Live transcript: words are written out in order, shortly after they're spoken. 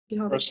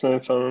Personally,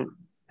 so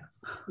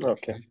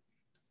okay.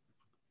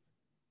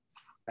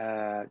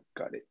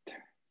 Got it.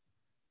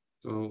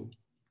 So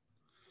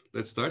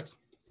let's start.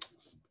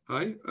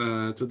 Hi,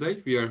 today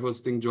we are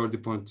hosting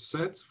Jordi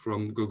Pont-Tuset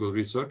from Google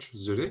Research,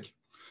 Zurich.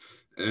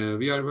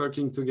 We are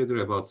working together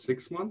about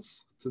 6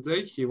 months.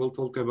 Today, he will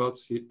talk about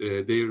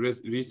their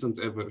recent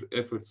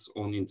efforts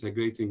on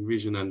integrating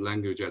vision and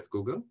language at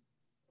Google.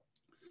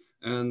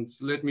 And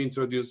let me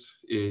introduce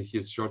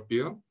his short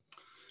bio.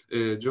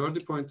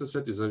 Jordi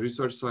Pont-Tuset is a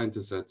research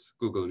scientist at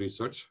Google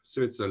Research,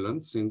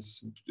 Switzerland,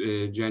 since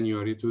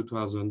January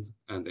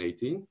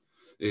 2018.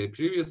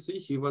 Previously,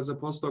 he was a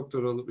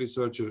postdoctoral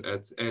researcher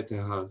at ETH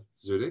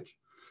Zurich,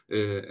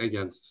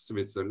 against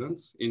Switzerland,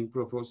 in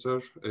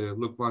Professor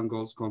Luc van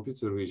Gogh's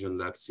Computer Vision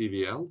Lab,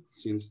 CVL,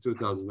 since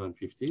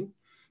 2015,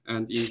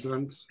 and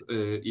interned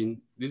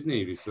in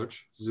Disney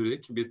Research,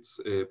 Zurich, with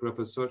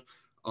Professor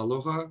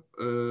Aloha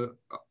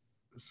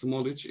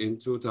Smolich in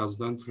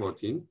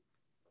 2014.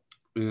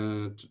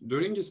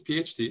 During his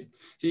PhD,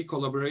 he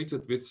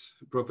collaborated with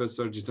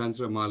Professor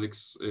Jitendra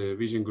Malik's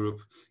Vision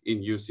Group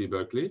in UC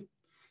Berkeley.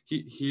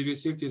 He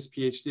received his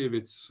PhD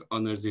with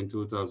honors in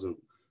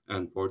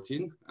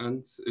 2014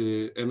 and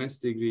MS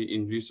degree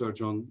in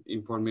research on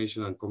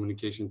information and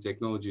communication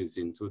technologies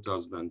in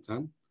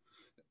 2010,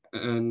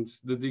 and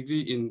the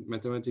degree in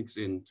mathematics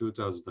in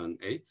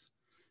 2008,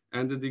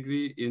 and the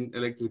degree in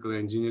electrical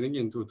engineering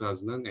in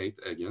 2008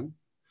 again,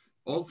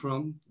 all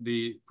from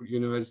the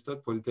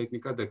Universitat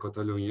Politècnica de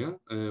Catalunya,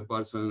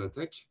 Barcelona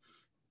Tech,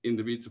 in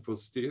the beautiful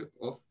city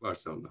of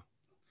Barcelona.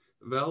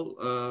 Well,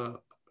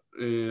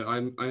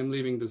 I'm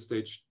leaving the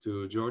stage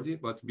to Jordi,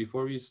 but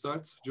before we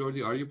start,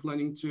 Jordi, are you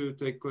planning to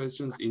take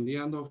questions in the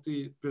end of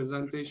the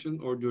presentation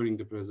or during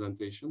the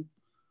presentation?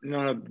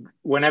 No,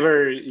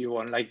 whenever you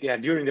want, like, yeah,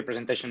 during the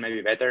presentation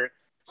maybe better,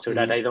 so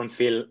that I don't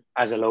feel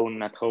as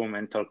alone at home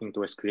and talking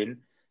to a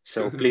screen.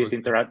 So please okay.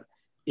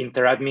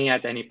 interrupt me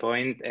at any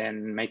point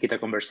and make it a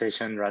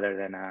conversation rather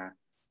than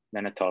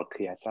a talk.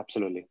 Yes,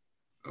 absolutely.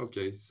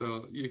 Okay,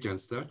 so you can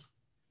start.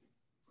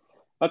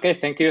 Okay,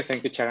 thank you,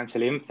 Charan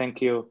Selim.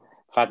 Thank you,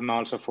 Fatma,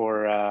 also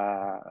for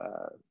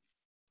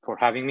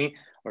having me,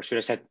 or should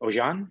I say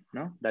Ojan?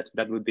 No,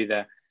 that would be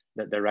the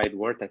right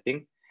word, I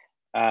think,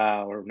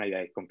 or maybe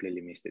I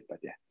completely missed it, but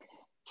yeah.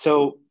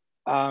 So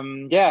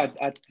yeah,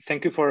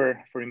 thank you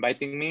for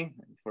inviting me,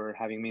 for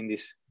having me in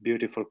this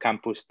beautiful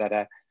campus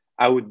that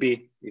I would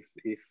be if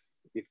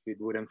it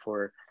wouldn't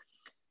for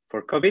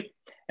COVID.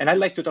 And I'd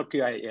like to talk to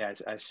you,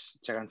 as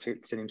Charan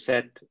Selim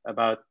said,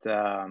 about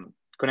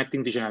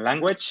connecting vision and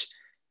language.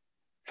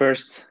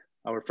 First,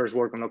 our first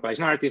work on localized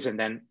narratives, and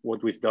then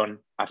what we've done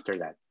after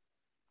that.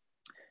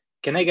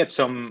 Can I get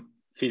some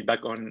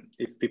feedback on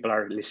if people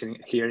are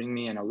listening, hearing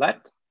me and all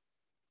that?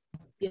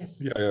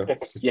 Yes. Yeah.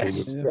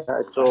 Yes.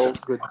 Yeah, it's all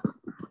good.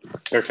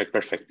 Perfect.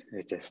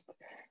 It's just,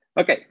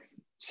 okay.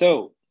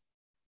 So,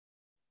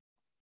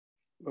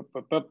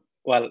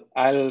 well,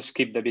 I'll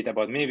skip the bit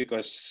about me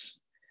because,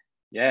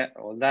 yeah,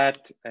 all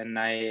that. And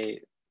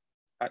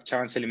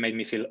Charan Selim made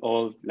me feel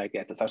old, like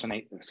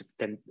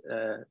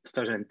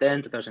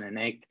 2010,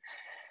 2008.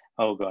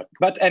 Oh God.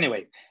 But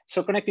anyway,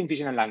 so connecting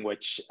vision and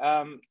language.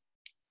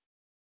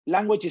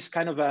 Language is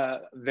kind of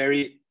a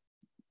very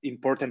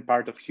important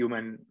part of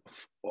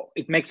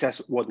it makes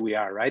us what we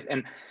are, right?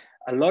 And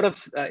a lot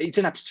of, it's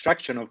an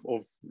abstraction of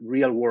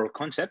real world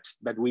concepts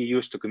that we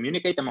use to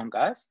communicate among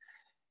us.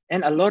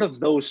 And a lot of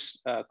those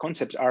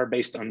concepts are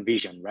based on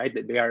vision, right?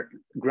 They are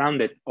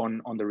grounded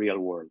on the real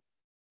world.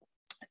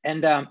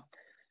 And the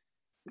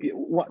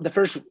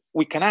first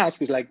we can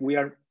ask is like,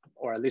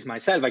 or at least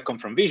myself, I come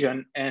from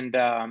vision, and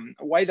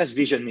why does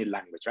vision need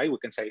language, right? We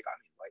can say, I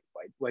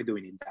mean, why do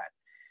we need that?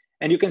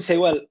 And you can say,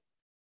 well,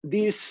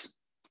 this,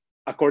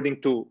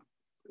 according to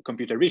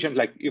computer vision,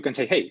 like you can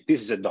say, hey,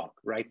 this is a dog,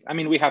 right? I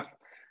mean,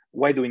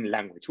 why do we need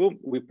language? Well,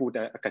 we put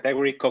a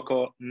category,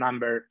 COCO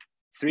number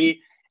 3,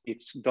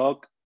 it's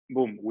dog,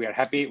 boom, we are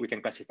happy, we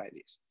can classify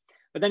this.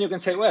 But then you can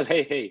say, well,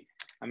 hey,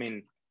 I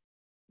mean,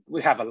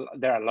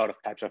 there are a lot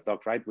of types of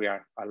dogs, right? We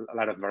are a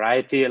lot of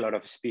variety, a lot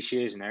of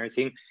species and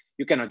everything.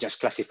 You cannot just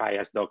classify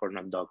as dog or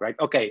not dog, right?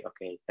 Okay.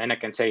 Then I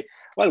can say,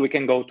 well, we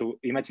can go to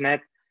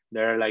ImageNet.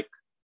 There are like,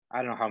 I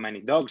don't know how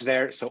many dogs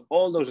there. So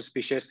all those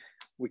species,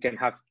 we can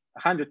have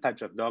 100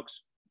 types of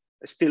dogs.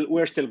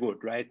 We're still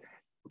good, right?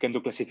 We can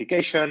do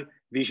classification,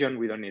 vision,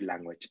 we don't need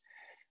language.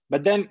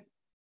 But then,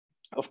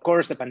 of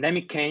course, the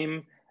pandemic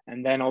came,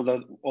 and then all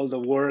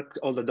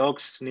the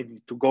dogs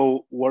needed to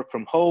go work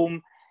from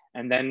home.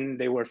 And then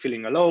they were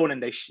feeling alone,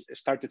 and they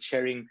started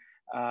sharing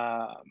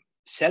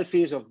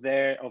selfies of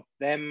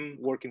them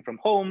working from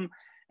home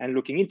and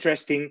looking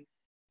interesting.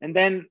 And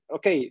then,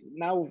 okay,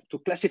 now to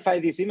classify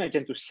this image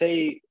and to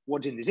say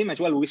what's in this image,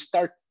 well, we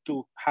start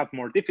to have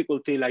more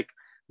difficulty. Like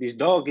this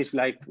dog is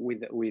like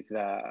with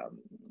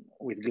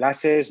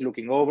glasses,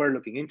 looking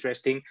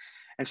interesting.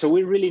 And so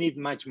we really need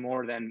much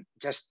more than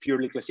just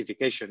purely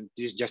classification.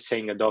 This is just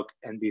saying a dog,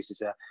 and this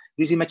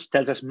image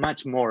tells us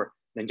much more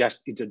than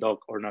just it's a dog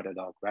or not a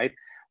dog, right?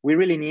 We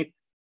really need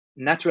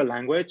natural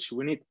language.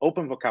 We need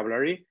open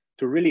vocabulary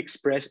to really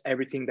express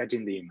everything that's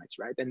in the image,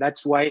 right? And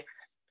that's why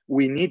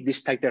we need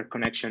this tighter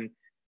connection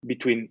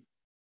between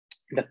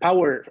the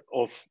power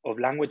of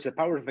language, the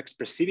power of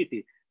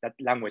expressivity that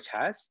language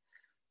has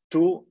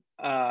to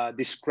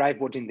describe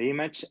what's in the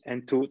image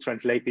and to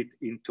translate it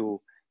into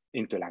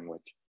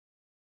language.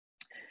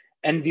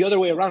 And the other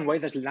way around, why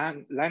does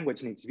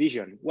language needs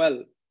vision?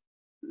 Well,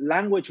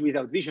 language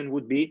without vision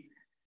would be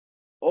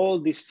all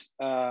this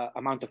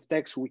amount of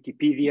text,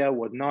 Wikipedia,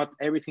 whatnot,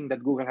 everything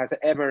that Google has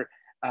ever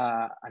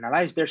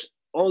analyzed. There's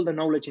all the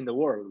knowledge in the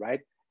world,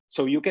 right?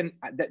 So you can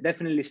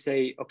definitely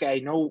say, okay, I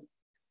know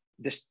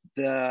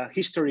the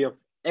history of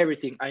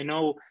everything. I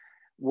know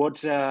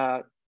what's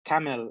a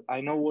camel. I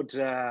know what's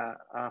a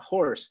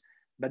horse.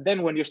 But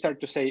then when you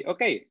start to say,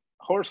 okay,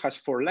 horse has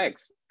 4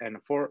 legs and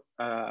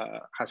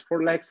has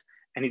 4 legs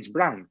and it's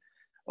brown.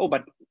 Oh,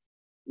 but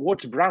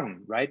what's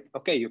brown, right?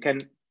 Okay,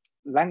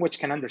 language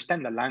can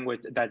understand the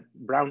language that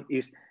brown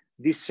is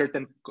these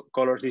certain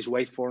colors, these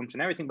waveforms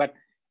and everything, but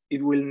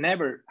it will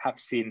never have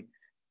seen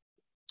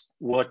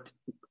what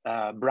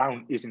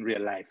brown is in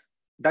real life.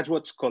 That's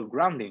what's called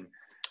grounding.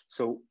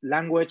 So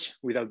language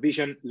without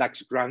vision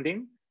lacks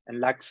grounding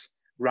and lacks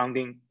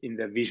grounding in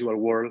the visual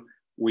world,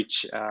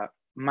 which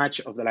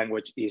much of the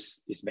language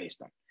is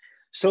based on.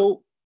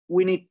 So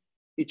we need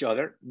each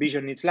other.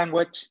 Vision needs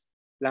language,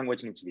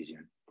 language needs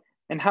vision.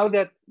 And how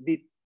did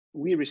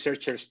we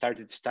researchers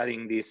started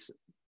studying this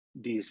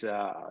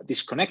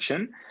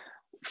connection?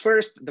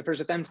 The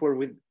first attempts were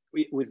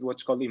with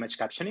what's called image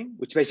captioning,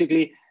 which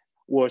basically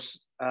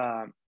was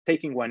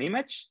taking one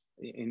image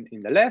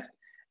in the left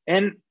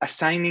and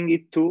assigning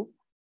it to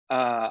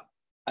a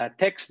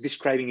text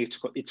describing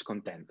its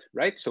content,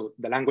 right? So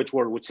the language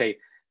world would say,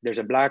 there's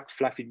a black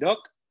fluffy dog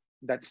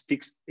that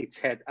sticks its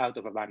head out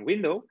of a van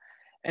window,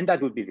 and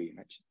that would be the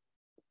image.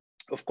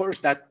 Of course,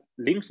 that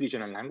links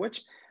vision and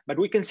language, but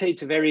we can say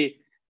it's a very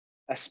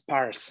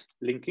sparse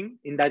linking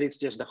in that it's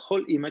just the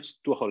whole image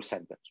to a whole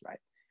sentence, right?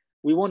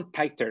 We want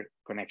tighter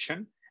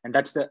connection, and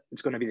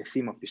it's going to be the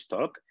theme of this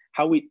talk,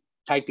 how we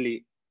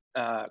tightly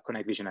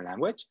connect vision and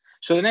language.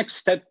 So the next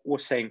step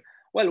was saying,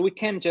 well, we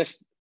can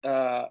just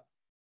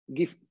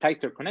give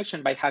tighter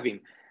connection by having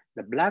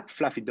the black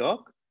fluffy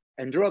dog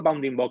and draw a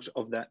bounding box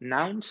of the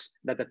nouns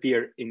that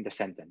appear in the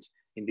sentence.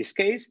 In this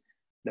case,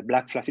 the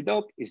black fluffy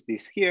dog is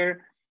this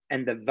here,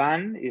 and the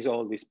van is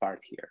all this part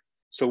here.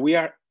 So we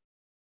are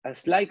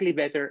slightly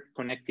better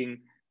connecting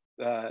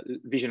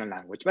vision and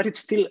language, but it's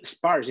still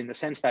sparse in the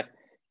sense that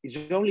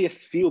it's only a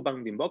few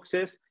bounding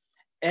boxes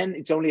and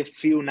it's only a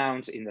few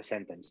nouns in the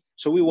sentence.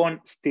 So we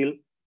want still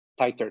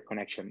tighter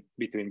connection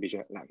between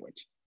vision and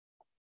language.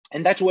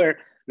 And that's where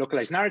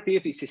localized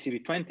narrative,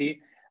 ECCV20,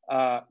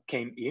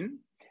 came in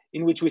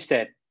which we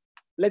said,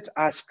 let's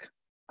ask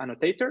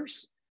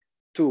annotators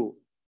to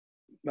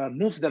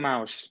move the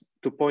mouse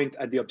to point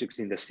at the objects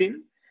in the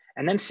scene,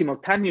 and then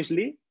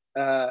simultaneously,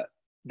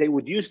 they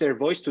would use their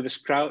voice to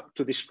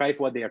describe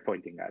what they are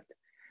pointing at.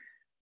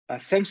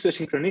 Thanks to the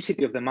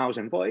synchronicity of the mouse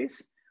and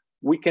voice,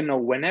 we can know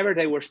whenever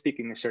they were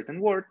speaking a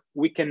certain word,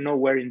 we can know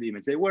where in the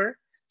image they were,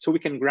 so we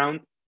can ground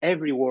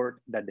every word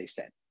that they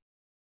said.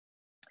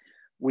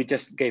 We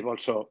just gave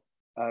also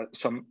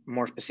some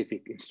more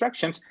specific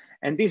instructions,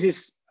 and this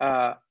is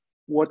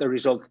what a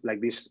result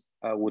like this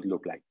would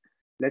look like.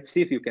 Let's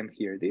see if you can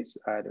hear this.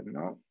 I don't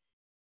know.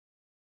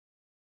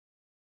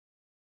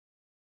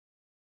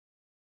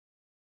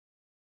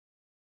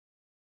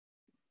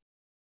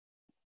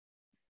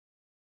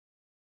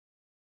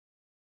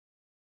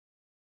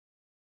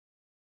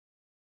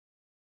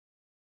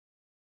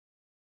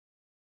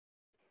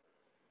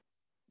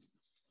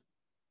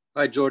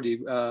 Hi,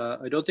 Jordi.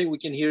 I don't think we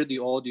can hear the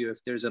audio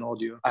if there's an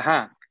audio.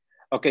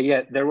 Okay,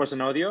 yeah, there was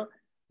an audio,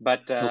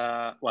 but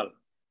well,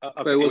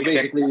 okay, it was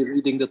basically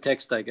reading the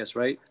text, I guess,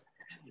 right?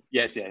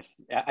 Yes.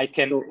 I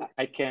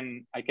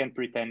can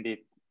pretend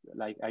it,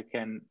 like I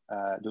can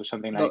do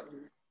something like.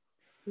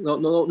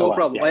 No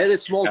problem. Yeah. I had a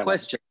small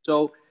question.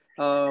 So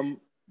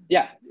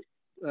yeah,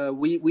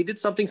 we did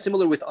something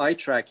similar with eye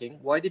tracking.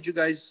 Why did you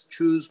guys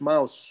choose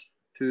mouse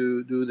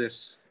to do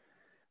this?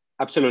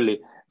 Absolutely.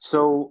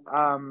 So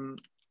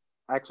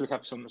I actually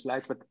have some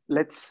slides, but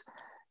let's.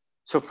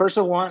 So first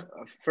of all,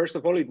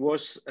 it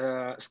was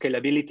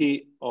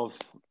scalability of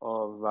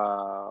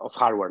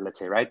hardware, let's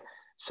say, right?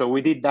 So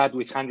we did that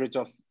with hundreds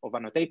of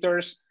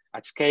annotators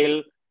at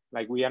scale.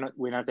 Like we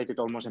annotated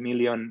almost a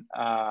million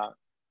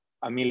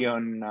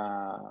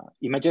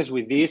images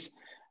with this,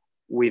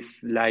 with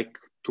like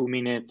 2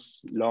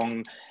 minutes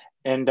long,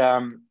 and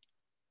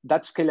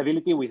that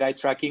scalability with eye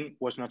tracking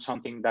was not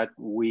something that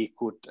we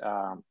could.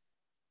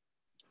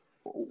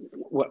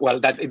 Well,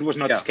 that it was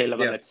not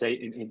scalable, let's say,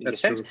 in the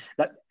sense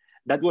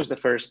that was the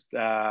first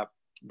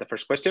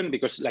question,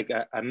 because like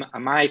a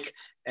mic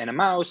and a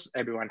mouse,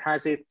 everyone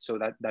has it. So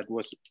that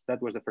was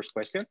the first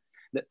question,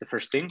 the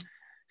first thing.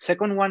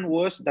 Second one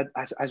was that,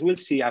 as we'll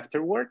see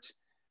afterwards,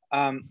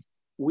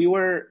 we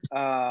were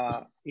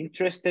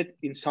interested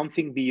in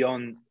something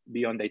beyond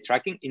eye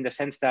tracking, in the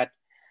sense that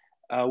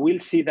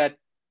we'll see that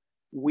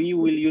we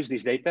will use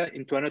this data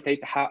to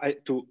annotate how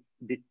to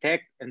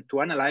detect and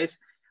to analyze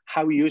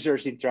how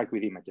users interact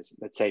with images,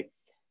 let's say.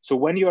 So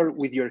when you're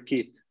with your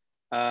kid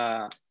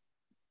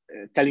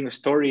telling a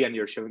story and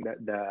you're showing there's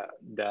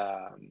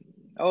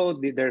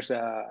a,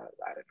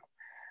 I don't know,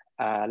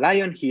 a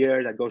lion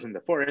here that goes in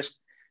the forest,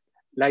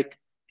 like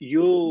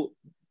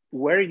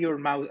where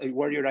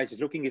your eyes is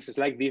looking is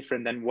slightly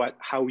different than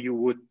how you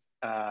would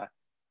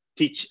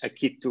teach a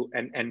kid to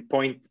and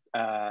point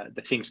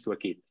the things to a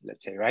kid,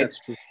 let's say, right?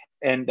 That's true.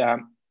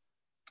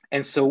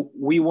 And so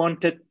we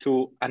wanted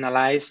to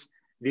analyze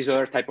this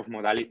other type of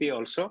modality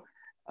also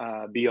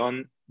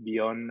beyond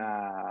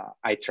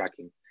eye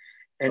tracking.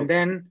 And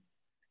then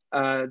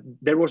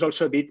there was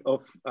also a bit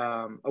of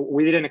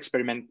we didn't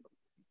experiment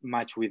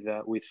much with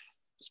the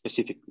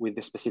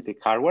specific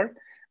hardware,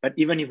 but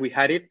even if we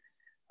had it,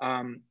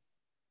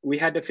 we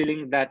had the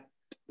feeling that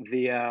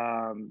the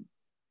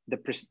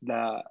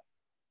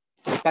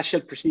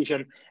spatial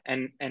precision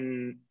and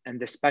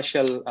the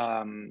spatial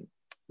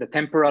the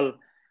temporal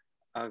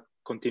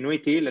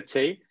continuity, let's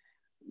say,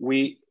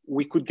 we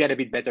could get a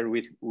bit better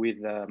with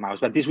the mouse,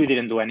 but this we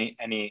didn't do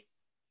any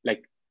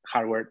like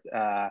hardware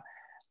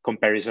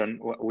comparison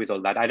with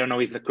all that. I don't know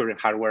if the current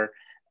hardware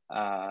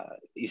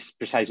is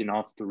precise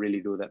enough to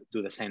really do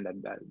the same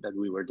that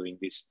we were doing.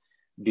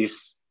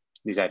 This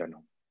I don't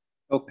know.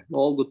 Okay,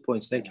 all good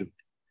points. Thank you.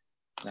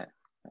 Yeah.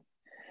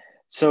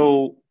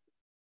 So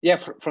yeah,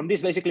 from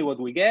this basically what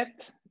we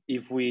get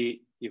if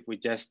we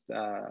just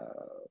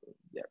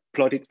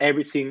plotted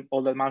everything,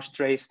 all the mouse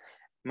trace,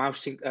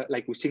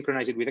 like we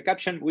synchronize it with a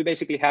caption, we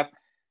basically have,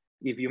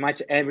 if you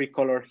match every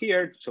color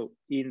here, so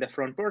in the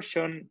front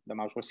version, the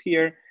mouse was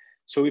here.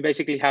 So we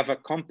basically have a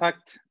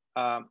compact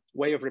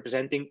way of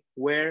representing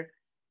where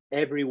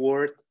every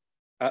word,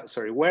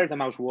 where the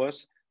mouse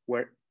was,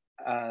 where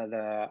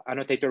the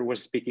annotator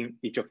was speaking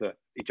each of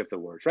the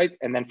words, right?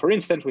 And then, for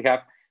instance, we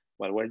have,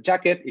 well, where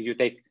jacket. If you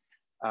take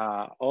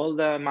all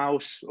the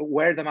mouse,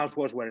 where the mouse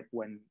was,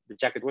 when the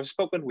jacket was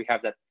spoken, we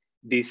have that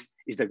this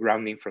is the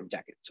grounding from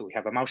jacket. So we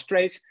have a mouse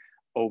trace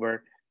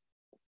over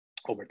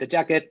the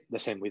jacket. The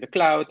same with the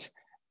clouds,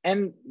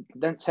 and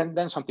then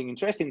something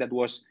interesting that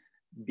was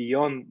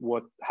beyond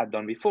what had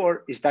done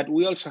before is that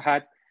we also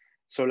had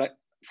like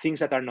things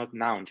that are not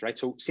nouns, right?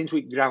 So since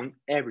we ground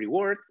every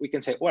word, we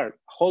can say, well,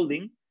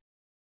 holding.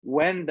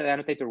 When the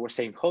annotator was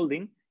saying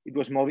holding, it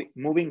was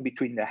moving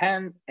between the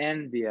hand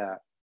and the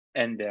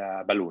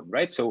balloon,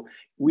 right? So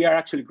we are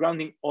actually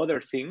grounding other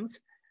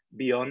things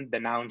beyond the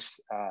nouns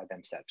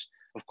themselves.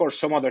 Of course,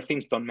 some other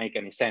things don't make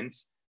any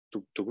sense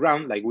to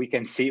ground, like we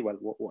can see, well,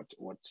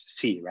 what's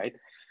see, right?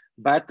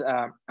 But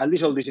at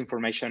least all this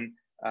information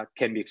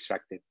can be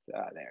extracted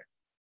there.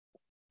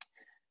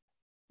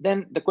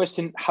 Then the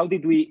question, how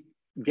did we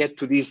get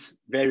to this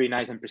very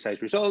nice and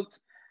precise result?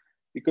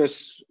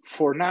 Because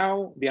for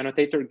now, the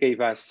annotator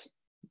gave us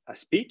a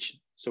speech.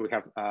 So we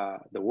have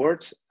the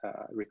words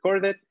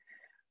recorded.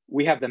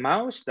 We have the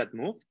mouse that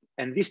moved,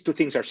 and these two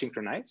things are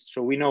synchronized.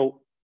 So we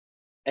know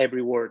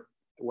every word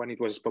when it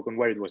was spoken,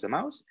 where it was the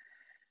mouse.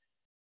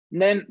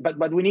 Then,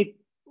 but we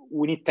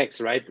need text,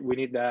 right? We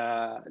need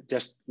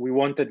we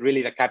wanted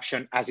really the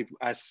caption as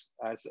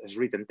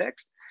written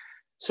text.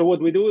 So what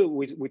we do,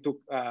 we took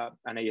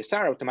an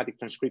ASR, automatic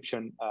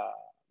transcription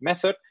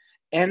method,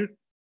 and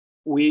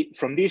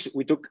from this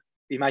we took,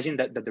 imagine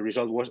that the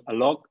result was a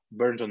log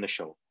burns on the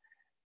show.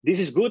 This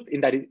is good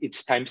in that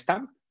it's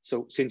timestamped.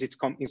 So since it's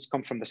come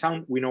from the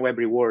sound, we know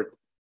every word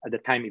at the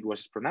time it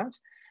was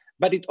pronounced,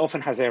 but it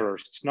often has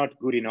errors. It's not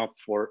good enough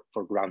for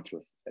ground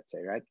truth, let's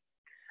say, right?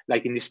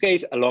 Like in this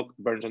case, a log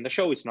burns on the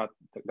show, it's not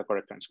the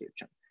correct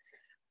transcription.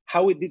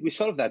 How did we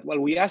solve that? Well,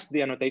 we asked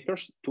the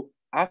annotators to,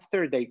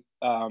 after they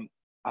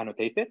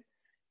annotated,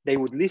 they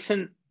would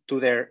listen to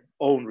their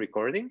own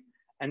recording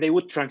and they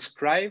would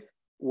transcribe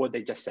what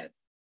they just said.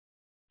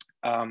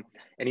 And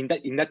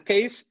in that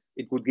case,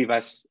 it would give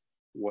us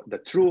the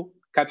true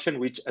caption,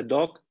 which a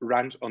dog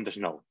runs on the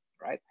snow,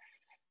 right?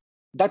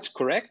 That's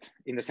correct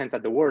in the sense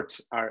that the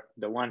words are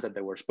the ones that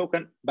they were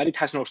spoken, but it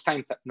has no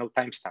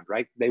timestamp,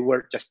 right? They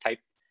were just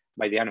typed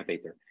by the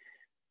annotator.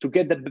 To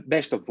get the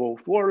best of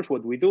both worlds,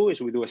 what we do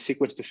is we do a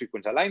sequence to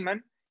sequence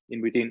alignment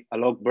in between a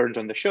log burns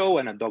on the show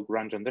and a dog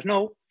runs on the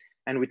snow.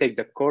 And we take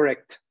the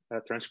correct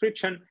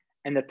transcription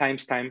and the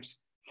timestamps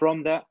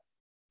from the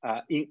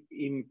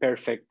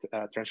imperfect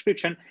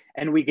transcription,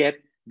 and we get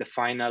the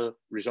final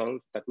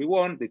result that we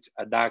want. It's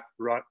a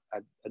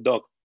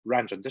dog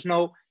runs on the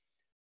snow,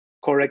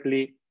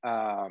 correctly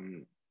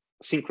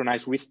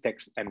synchronized with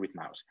text and with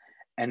mouse.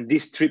 And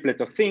this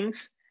triplet of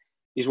things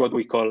is what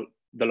we call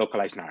the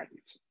localized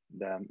narratives.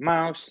 The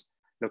mouse,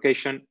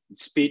 location,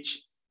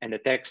 speech, and the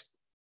text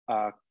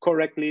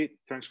correctly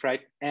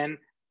transcribed and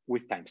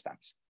with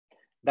timestamps.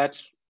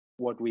 That's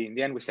what we, in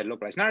the end, we said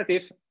localized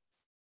narrative.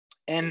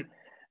 And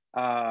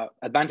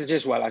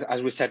advantages, well,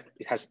 as we said,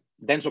 it has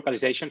dense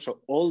localization, so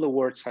all the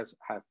words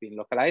have been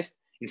localized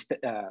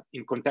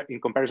in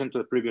comparison to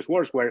the previous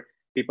words where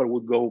people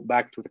would go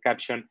back to the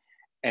caption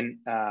and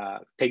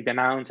take the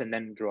nouns and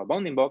then draw a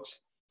bounding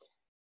box.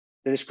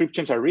 The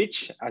descriptions are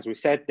rich. As we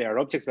said, they are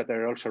objects, but they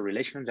are also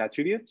relations,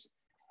 attributes.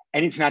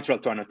 And it's natural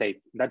to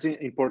annotate. That's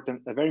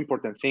important, a very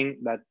important thing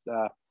that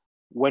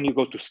when you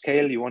go to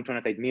scale, you want to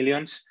annotate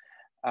millions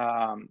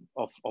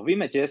of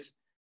images.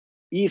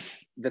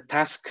 If the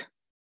task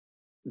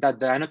that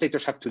the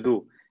annotators have to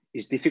do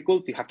is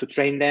difficult, you have to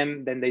train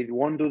them, then they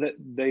won't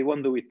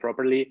do it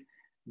properly,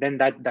 then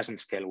that doesn't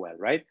scale well,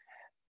 right?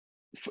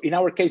 In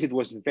our case, it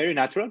was very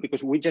natural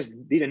because we just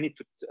didn't need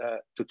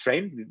to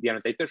train the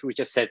annotators. We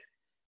just said,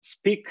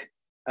 speak,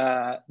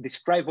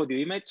 describe what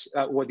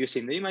you see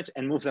in the image,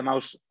 and move the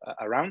mouse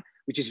around,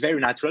 which is very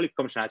natural. It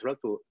comes natural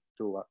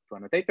to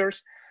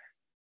annotators.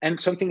 And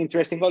something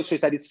interesting also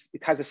is that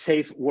it has a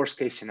safe worst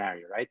case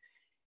scenario, right?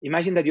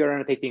 Imagine that you're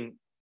annotating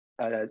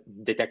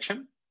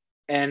detection,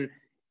 and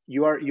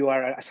you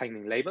are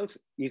assigning labels.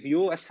 If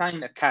you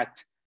assign a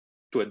cat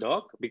to a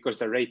dog because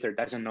the rater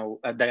doesn't know,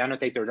 the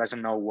annotator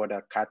doesn't know what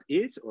a cat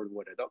is or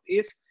what a dog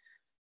is,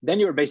 then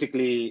you're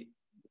basically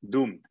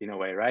doomed in a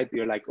way, right?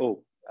 You're like,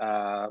 oh,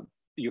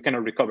 you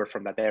cannot recover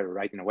from that error,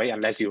 right? In a way,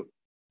 unless you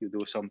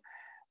do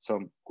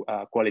some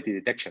quality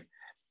detection.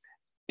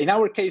 In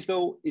our case,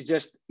 though, it's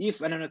just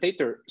if an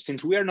annotator,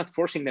 since we are not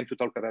forcing them to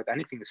talk about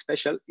anything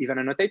special, if an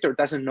annotator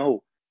doesn't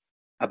know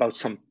about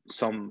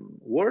some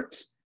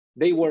words,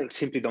 they will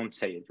simply don't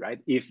say it, right?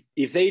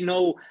 If they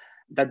know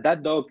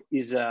that dog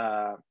is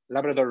a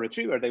Labrador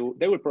Retriever, they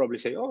will probably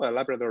say, oh, a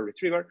Labrador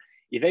Retriever.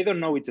 If they don't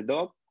know it's a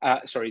dog,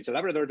 it's a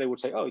Labrador, they would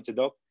say, oh, it's a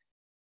dog.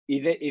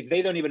 If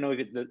they don't even know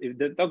if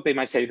the dog, they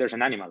might say there's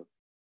an animal.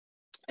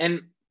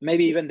 And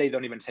maybe even they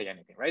don't even say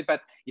anything, right?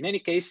 But in any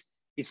case,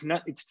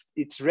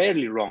 it's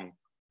rarely wrong.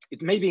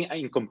 It may be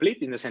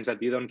incomplete in the sense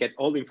that you don't get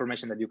all the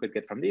information that you could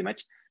get from the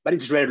image, but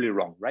it's rarely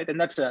wrong, right? And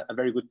that's a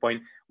very good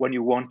point when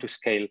you want to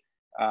scale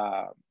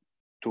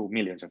to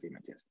millions of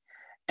images.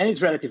 And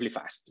it's relatively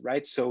fast,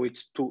 right? So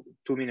it's 2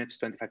 minutes,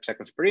 25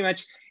 seconds per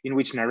image, in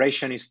which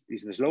narration is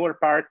the slower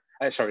part,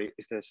 is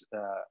the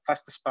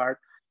fastest part,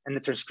 and the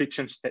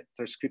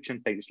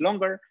transcription takes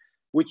longer,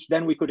 which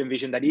then we could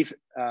envision that if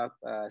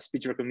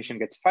speech recognition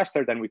gets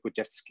faster, then we could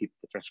just skip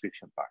the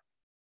transcription part.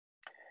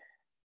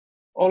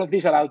 All of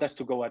this allowed us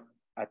to go at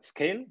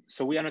scale.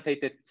 So we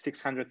annotated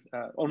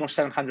almost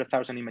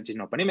 700,000 images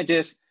in Open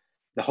Images,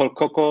 the whole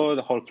COCO,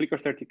 the whole Flickr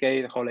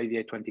 30K, the whole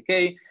ADA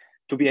 20K,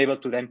 to be able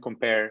to then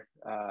compare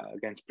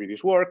against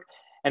previous work.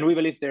 And we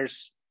believe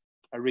there's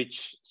a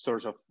rich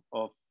source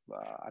of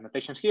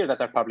annotations here that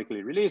are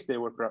publicly released. They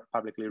were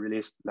publicly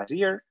released last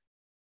year.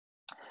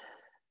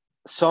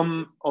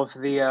 Some of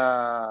the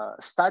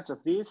stats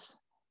of this,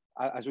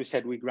 as we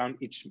said, we ground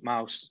each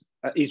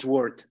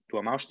word to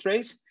a mouse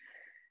trace.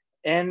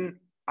 And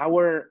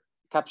our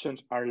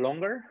captions are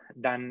longer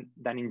than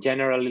in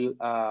general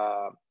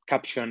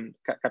caption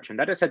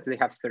dataset. They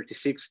have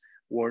 36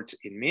 words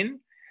in min.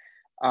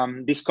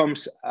 This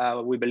comes,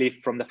 we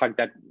believe, from the fact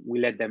that we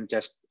let them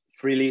just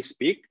freely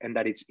speak and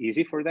that it's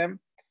easy for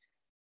them.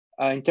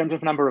 In terms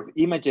of number of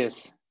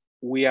images,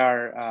 we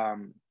are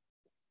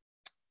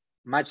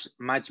much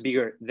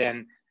bigger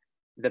than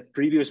the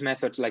previous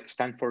methods like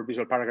Stanford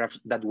visual paragraphs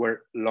that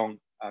were long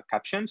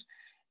captions.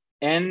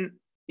 And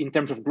in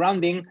terms of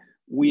grounding,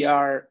 we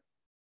are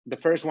the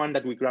first one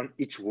that we ground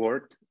each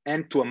word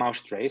and to a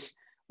mouse trace,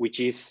 which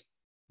is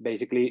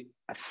basically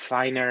a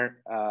finer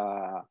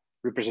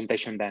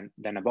representation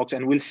than a box.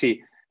 And we'll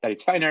see that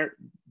it's finer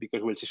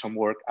because we'll see some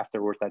work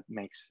afterwards that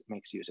makes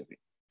use of it.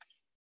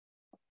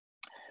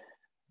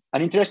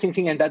 An interesting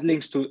thing, and that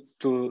links to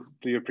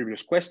your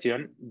previous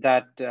question,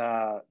 that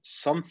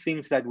some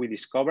things that we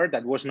discovered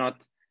that was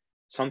not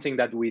something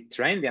that we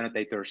trained the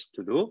annotators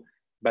to do,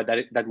 but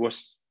that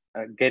was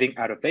getting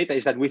out of data,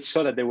 is that we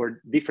saw that there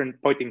were different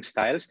pointing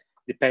styles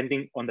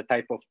depending on the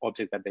type of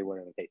object that they were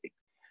annotating.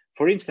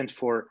 For instance,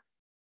 for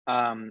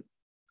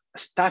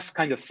stuff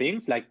kind of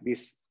things like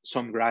this,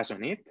 some grass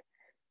on it.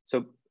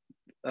 So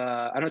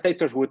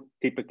annotators would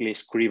typically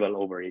scribble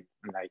over it,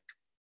 like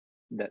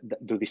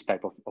do this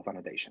type of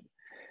annotation.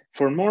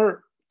 For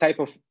more type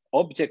of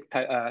object,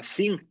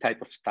 thing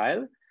type of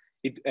style,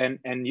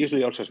 and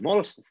usually also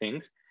small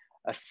things,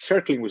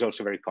 circling was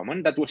also very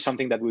common. That was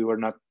something that we were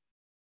not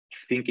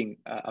thinking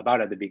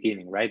about at the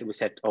beginning, right? We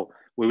said, oh,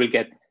 we will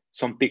get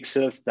some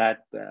pixels that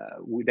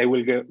they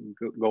will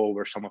go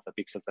over some of the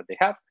pixels that they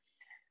have.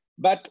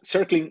 But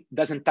circling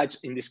doesn't touch,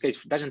 in this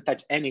case, doesn't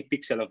touch any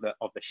pixel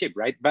of the shape,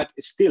 right? But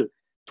still,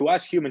 to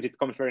us humans, it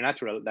comes very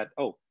natural that,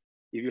 oh,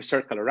 if you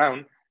circle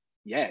around,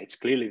 yeah, it's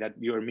clearly that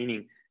you're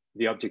meaning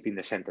the object in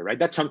the center, right?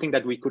 That's something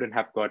that we couldn't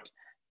have got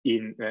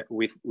in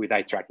with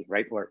eye tracking,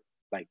 right? Or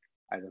like,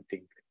 I don't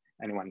think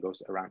anyone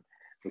goes around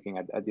looking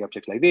at the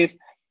object like this.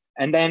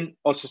 And then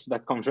also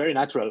that comes very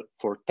natural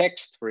for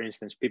text, for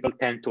instance. People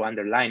tend to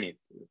underline it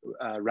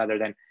rather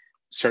than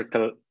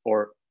circle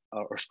or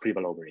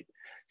scribble over it.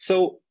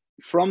 So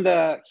from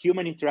the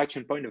human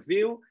interaction point of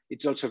view,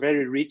 it's also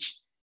very rich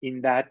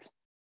in that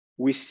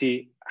we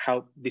see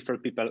how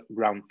different people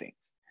ground things.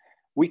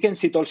 We can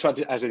see it also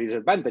as a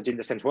disadvantage in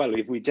the sense, well,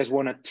 if we just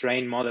want to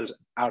train models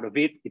out of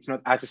it, it's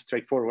not as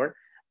straightforward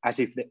as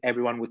if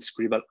everyone would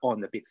scribble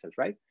on the pixels,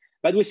 right?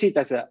 But we see it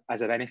as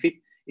a benefit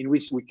in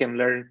which we can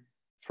learn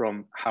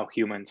from how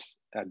humans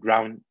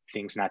ground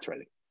things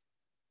naturally.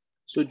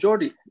 So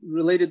Jordi,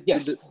 related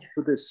Yes.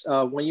 to this,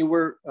 when you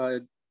were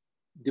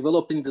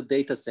developing the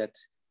data set,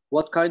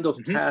 what kind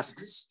of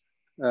tasks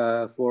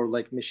for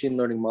like machine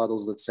learning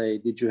models, let's say,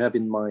 did you have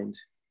in mind?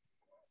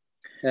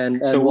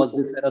 And So, was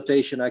this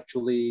annotation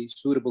actually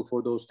suitable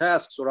for those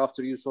tasks, or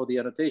after you saw the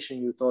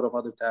annotation, you thought of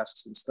other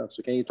tasks and stuff?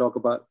 So can you talk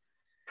about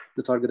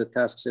the targeted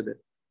tasks a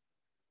bit?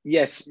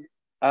 Yes.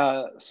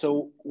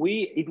 So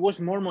it was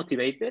more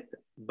motivated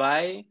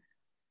by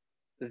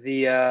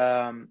the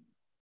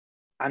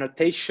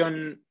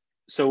annotation.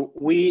 So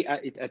we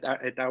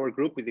at our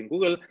group within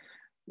Google,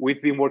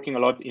 we've been working a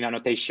lot in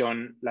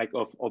annotation, like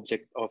of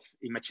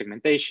image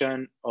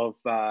segmentation, of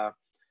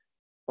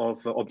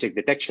object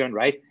detection,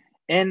 right?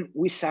 And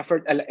we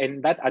suffered,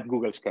 and that at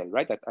Google scale,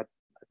 right? At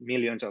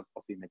millions of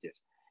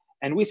images.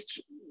 And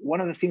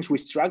one of the things we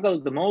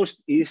struggled the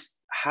most is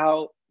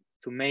how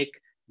to make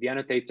the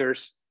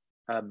annotators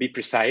be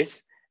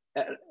precise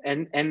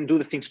and do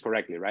the things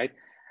correctly, right?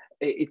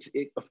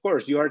 Of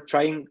course,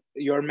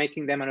 you're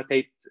making them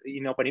annotate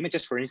in open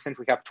images. For instance,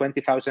 we have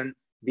 20,000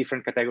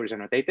 different categories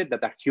annotated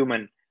that are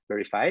human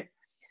verified,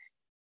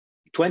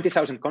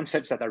 20,000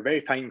 concepts that are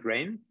very fine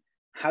grained.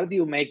 How do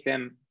you make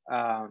them,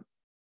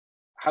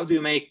 how do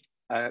you make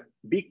a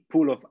big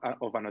pool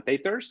of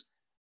annotators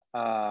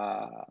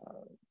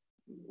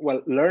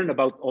well, learn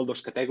about all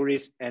those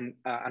categories and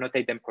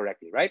annotate them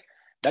correctly, right?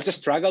 That's a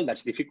struggle,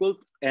 that's difficult.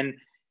 And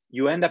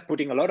you end up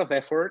putting a lot of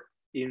effort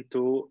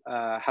into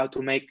how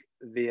to make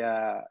the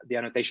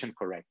annotation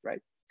correct,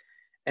 right?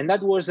 And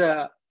that was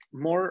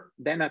more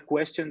than a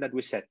question that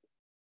we said,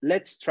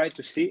 let's try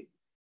to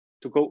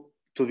go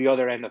to the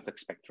other end of the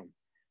spectrum.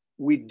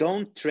 We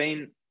don't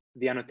train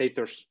the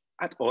annotators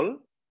at all.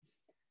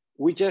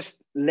 We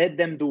just let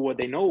them do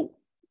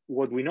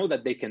what we know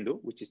that they can do,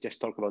 which is just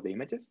talk about the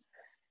images.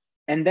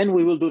 And then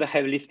we will do the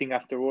heavy lifting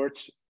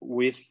afterwards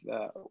with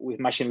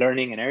machine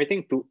learning and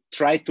everything to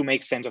try to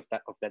make sense of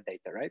that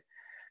data, right?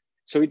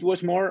 So it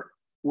was more,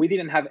 we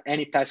didn't have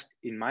any task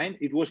in mind.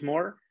 It was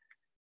more,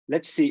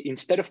 let's see,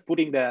 instead of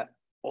putting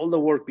all the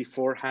work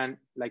beforehand,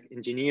 like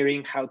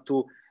engineering, how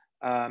to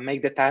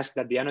make the task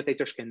that the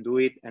annotators can do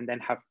it and then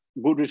have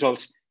good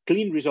results,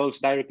 clean results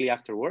directly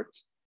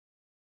afterwards.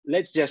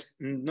 Let's just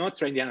not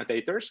train the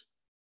annotators,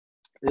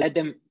 let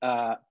them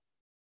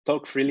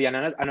talk freely and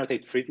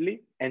annotate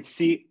freely and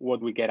see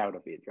what we get out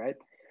of it, right?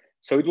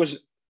 So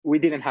we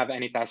didn't have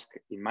any task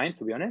in mind,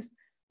 to be honest.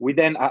 We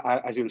then,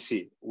 as you'll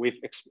see, we've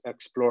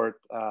explored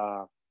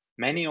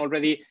many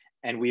already,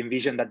 and we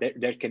envision that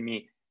there can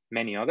be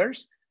many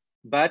others,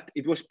 but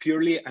it was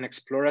purely an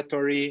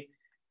exploratory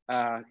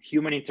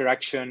human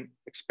interaction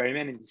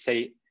experiment and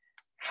say,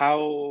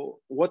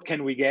 what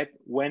can we get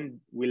when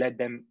we let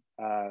them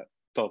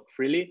talk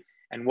freely,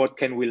 and what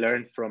can we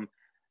learn from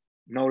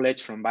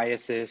knowledge, from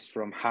biases,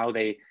 from how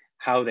they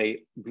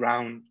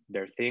ground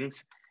their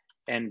things.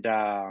 And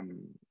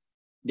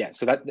yeah,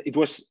 so that it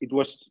was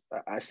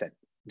I said,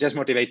 just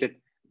motivated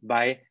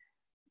by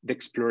the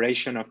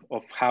exploration of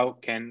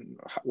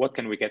what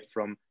can we get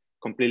from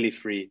completely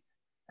free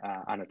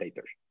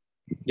annotators.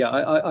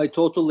 Yeah, I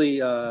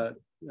totally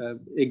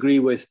agree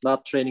with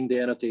not training the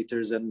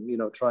annotators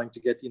and trying to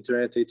get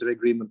inter-annotator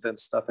agreement and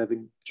stuff,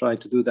 having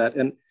tried to do that.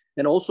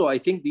 And also, I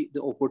think the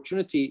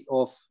opportunity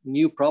of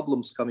new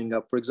problems coming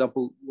up. For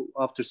example,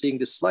 after seeing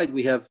this slide,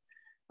 we have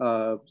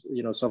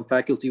some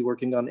faculty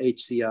working on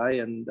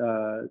HCI and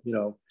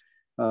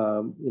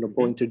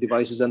pointer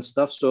devices and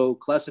stuff. So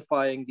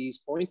classifying these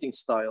pointing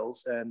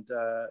styles and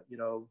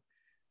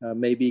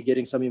maybe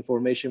getting some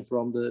information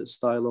from the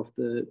style of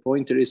the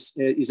pointer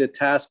is a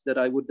task that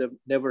I would have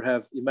never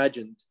have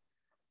imagined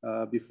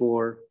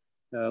before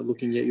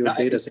looking at your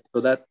data set.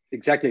 So that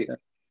exactly,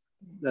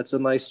 that's a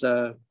nice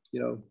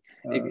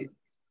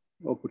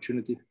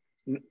opportunity.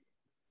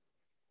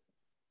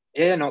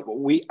 Yeah, no,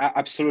 we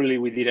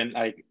didn't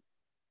like.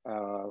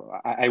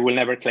 I will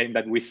never claim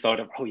that we thought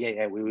of, oh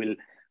yeah, we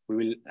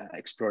will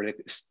explore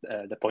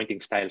the pointing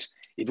styles.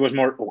 It was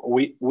more,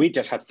 we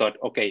just had thought,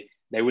 okay,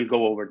 they will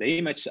go over the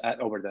image,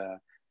 over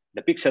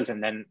the pixels,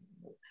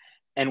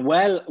 and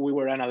while we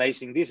were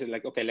analyzing this,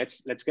 like, okay,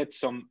 let's get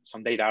some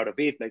data out of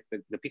it. Like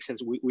the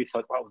pixels, we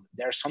thought, wow,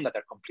 there are some that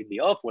are completely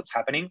off. What's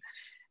happening?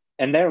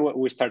 And there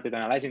we started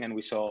analyzing, and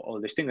we saw all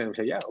these things, and we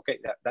said, yeah, okay,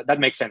 that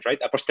makes sense, right?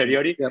 A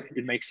posteriori, yep.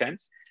 It makes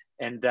sense,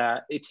 and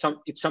it's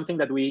something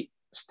that we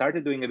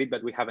started doing a bit,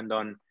 but we haven't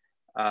done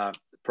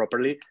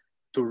properly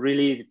to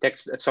really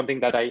detect something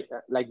that I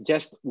like.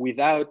 Just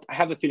without, I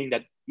have a feeling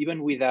that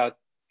even without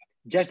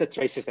just the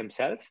traces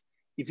themselves,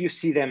 if you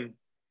see them,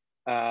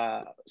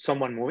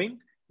 someone moving,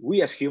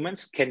 we as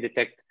humans can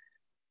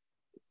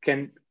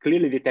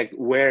clearly detect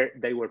where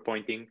they were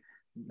pointing.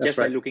 That's just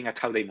right. By looking at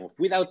how they move,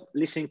 without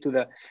listening to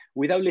the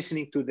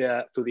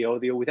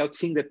audio, without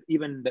seeing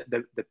even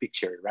the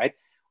picture, right?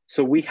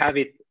 So we have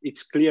it.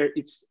 It's clear.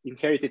 It's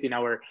inherited in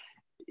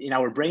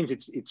our brains.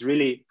 It's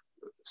really,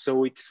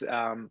 so it's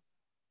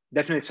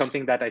definitely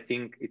something that I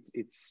think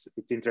it's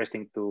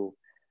interesting to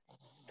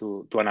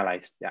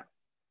analyze. Yeah.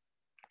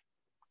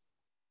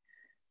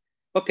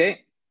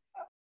 Okay.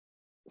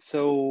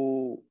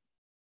 So,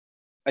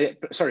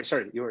 sorry,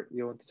 you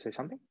want to say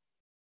something?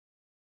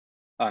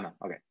 Oh, no,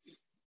 okay.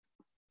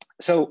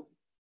 So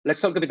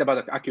let's talk a bit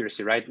about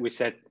accuracy, right? We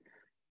said,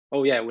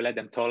 oh yeah, we let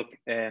them talk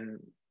and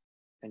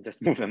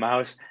just move the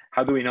mouse.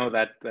 How do we know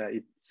that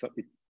it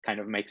kind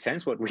of makes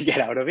sense what we get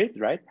out of it,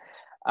 right?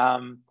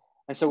 And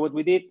so what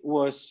we did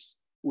was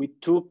we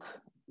took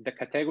the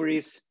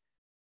categories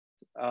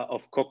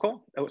of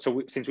COCO.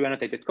 So since we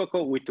annotated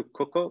COCO, we took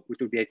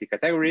the 80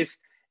 categories,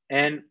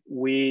 and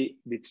we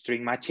did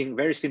string matching,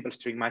 very simple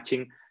string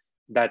matching,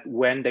 that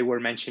when they were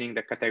mentioning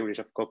the categories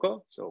of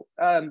COCO, so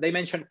they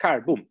mentioned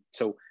car, boom.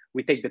 So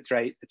we take the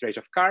trace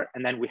of car,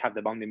 and then we have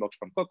the bounding box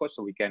from COCO,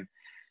 so we can.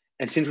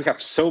 And since we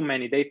have so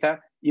many data,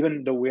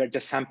 even though we are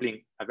just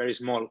sampling a very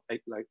small,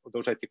 like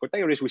those 80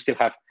 categories, we still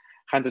have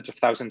hundreds of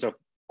thousands of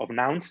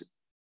nouns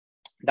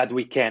that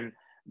we can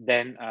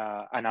then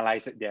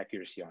analyze the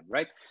accuracy on,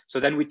 right? So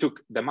then we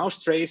took the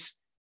mouse trace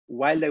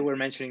while they were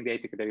mentioning the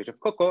 80 categories of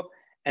COCO,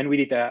 and we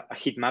did a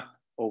heat map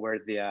over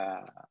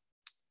the,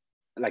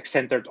 like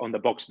centered on the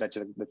box, that's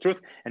the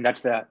truth, and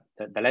that's the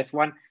left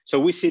one. So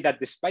we see that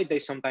despite they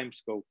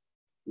sometimes go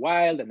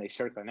wild and they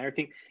circle and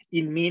everything,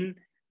 in mean,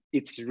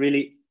 it's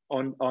really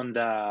on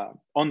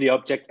the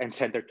object and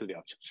centered to the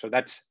object. So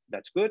that's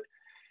good.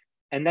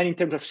 And then in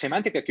terms of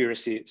semantic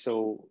accuracy,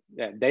 so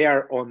yeah, they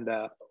are on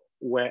the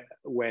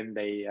when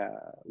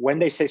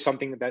they say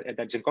something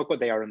that's in COCO,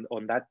 they are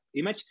on that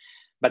image,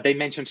 but they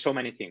mention so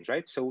many things,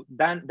 right? So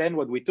then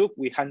what we took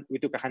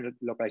 100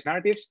 localized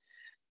narratives,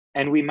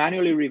 and we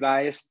manually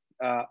revised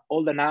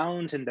all the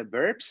nouns and the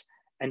verbs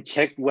and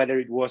checked whether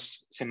it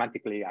was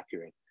semantically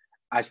accurate.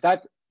 As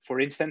that, for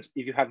instance,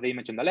 if you have the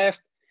image on the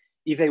left,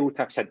 if they would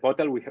have said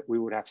bottle, we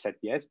would have said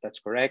yes, that's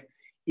correct.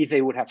 If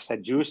they would have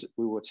said juice,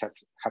 we would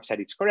have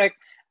said it's correct.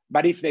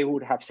 But if they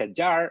would have said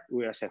jar, we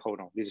would have said, oh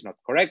no, this is not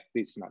correct,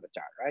 this is not a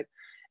jar, right?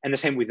 And the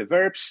same with the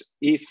verbs.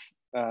 If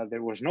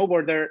there was no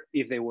border,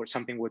 if they would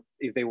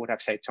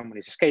have said someone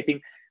is skating,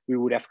 we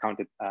would have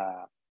counted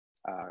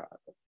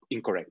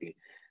incorrectly.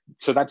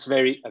 So that's a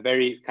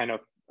very kind of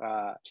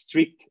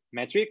strict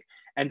metric.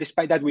 And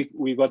despite that,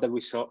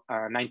 we saw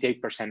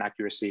 98%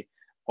 accuracy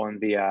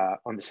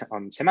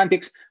on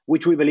semantics,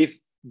 which we believe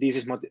this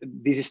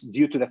is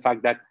due to the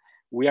fact that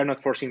we are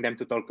not forcing them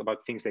to talk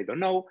about things they don't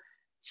know.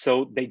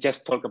 So they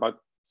just talk about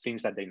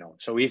things that they know.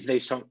 So if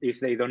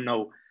they don't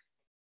know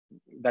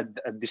that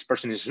this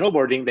person is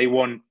snowboarding, they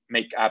won't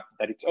make up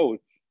that it's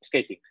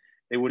skating.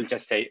 They will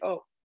just say,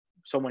 oh,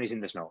 someone is in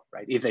the snow,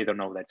 right? If they don't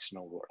know that's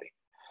snowboarding.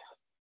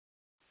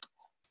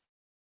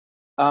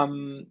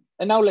 And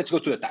now let's go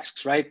to the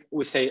tasks, right?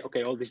 We say,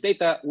 okay, all this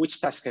data,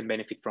 which tasks can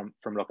benefit from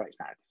localized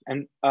narrative?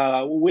 And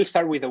we'll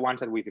start with the ones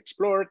that we've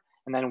explored,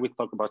 and then we'll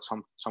talk about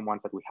some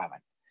ones that we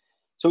haven't.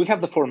 So we have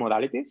the 4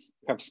 modalities.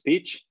 We have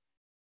speech,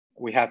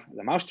 we have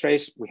the mouse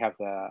trace, we have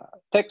the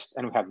text,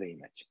 and we have the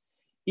image.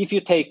 If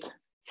you take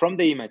from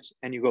the image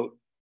and you go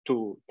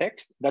to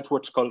text, that's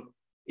what's called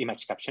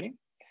image captioning.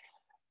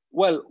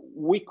 Well,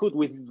 we could,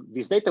 with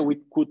this data, we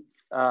could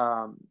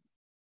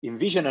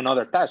envision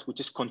another task, which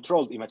is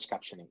controlled image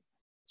captioning.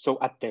 So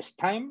at test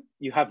time,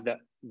 you have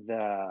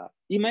the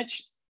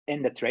image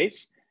and the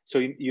trace. So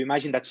you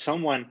imagine that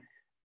someone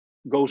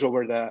goes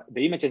over the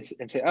image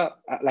and say,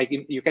 like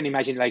you can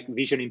imagine like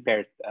vision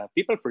impaired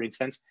people, for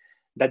instance,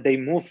 that they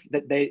move,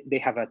 that they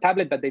have a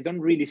tablet, but they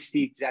don't really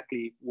see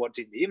exactly what's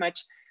in the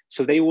image.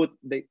 So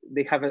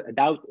they have a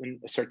doubt in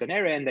a certain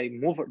area, and they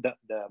move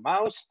the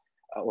mouse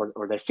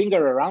or their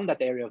finger around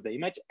that area of the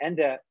image, and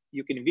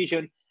you can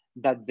envision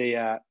that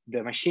the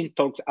machine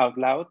talks out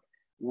loud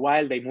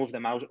while they move the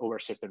mouse over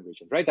certain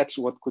regions, right? That's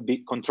what could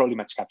be control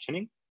image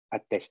captioning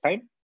at test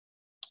time.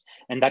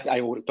 And that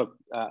I will talk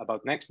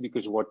about next,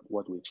 because what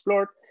we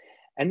explored.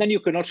 And then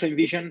you can also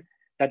envision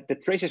that the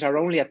traces are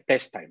only at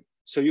test time.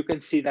 So you can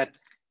see that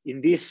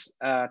in these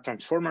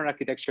transformer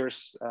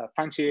architectures,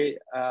 fancy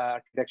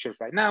architectures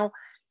right now,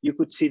 you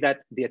could see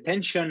that the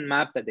attention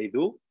map that they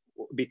do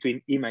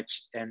between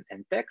image and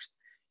text,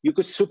 you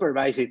could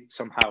supervise it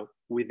somehow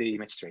with the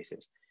image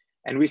traces.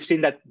 And we've seen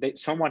that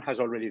someone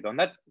has already done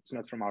that. It's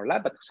not from our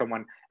lab, but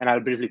someone, and I'll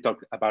briefly talk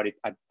about it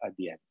at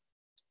the end.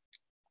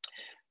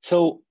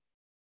 So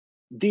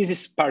this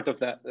is part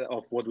of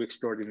what we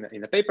explored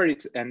in the paper.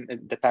 It's and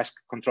the task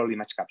control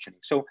image captioning.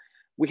 So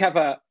we have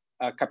a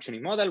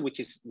captioning model,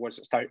 which was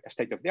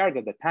state of the art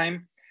at the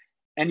time,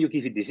 and you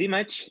give it this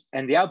image,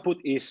 and the output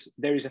is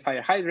there is a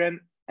fire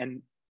hydrant,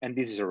 and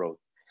this is a road.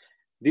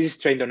 This is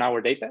trained on our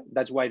data.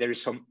 That's why there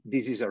is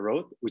this is a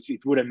road, which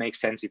it wouldn't make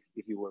sense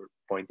if you were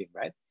pointing,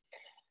 right?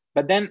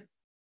 But then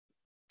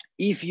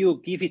if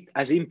you give it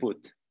as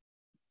input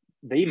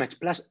the image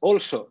plus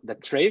also the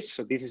trace,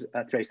 so this is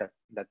a trace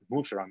that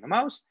moves around the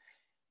mouse,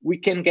 we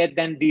can get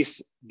then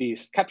this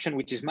caption,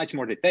 which is much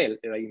more detailed.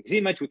 In this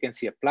image, we can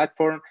see a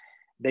platform.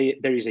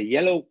 There is a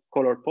yellow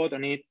color pod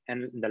on it,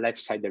 and on the left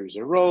side, there is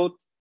a road,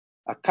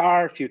 a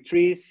car, a few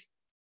trees,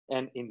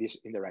 and in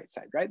the right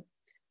side, right?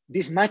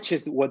 This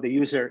matches what the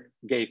user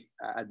gave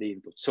at the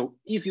input. So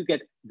if you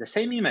get the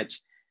same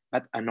image,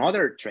 but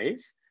another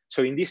trace,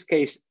 so in this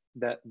case,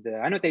 the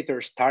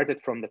annotator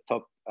started from the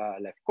top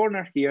left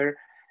corner here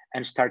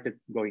and started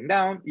going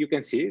down, you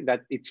can see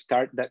that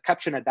the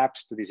caption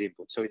adapts to this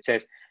input. So it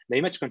says the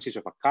image consists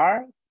of a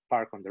car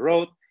parked on the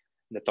road.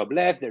 On the top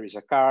left, there is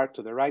a car.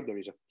 To the right, there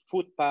is a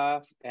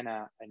footpath and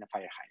a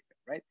fire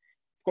hydrant, right?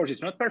 Of course,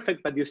 it's not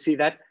perfect, but you see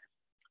that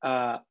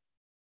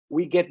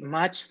we get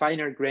much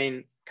finer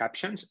grain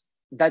captions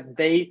that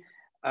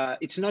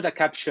it's not a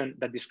caption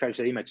that describes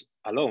the image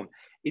alone.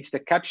 It's the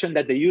caption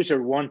that the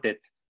user wanted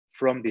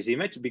from this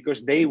image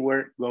because they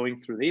were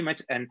going through the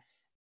image, and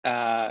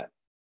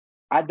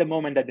at the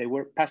moment that they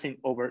were passing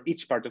over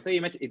each part of the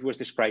image, it was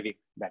describing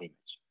that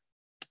image,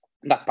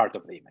 that part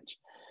of the image.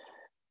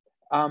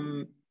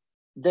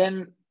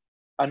 Then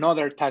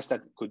another task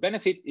that could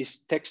benefit is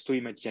text to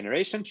image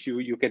generation.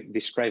 You can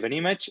describe an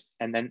image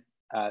and then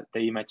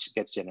the image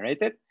gets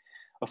generated.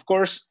 Of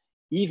course,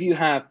 if you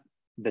have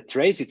the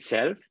trace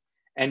itself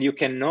and you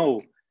can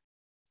know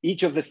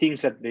each of the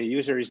things that the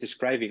user is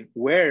describing,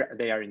 where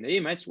they are in the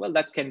image, well,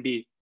 that can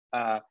be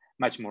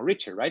much more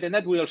richer, right? And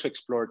that we also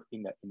explored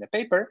in the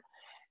paper.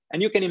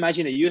 And you can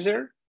imagine a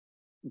user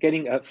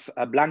getting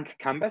a blank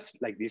canvas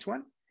like this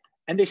one,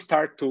 and they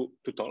start to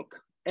talk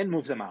and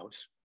move the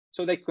mouse.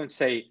 So they could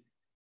say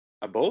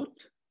a boat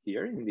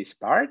here in this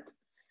part.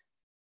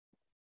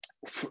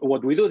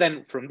 What we do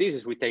then from this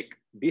is we take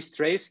this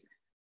trace,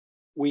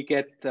 we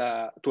get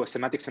to a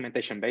semantic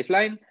segmentation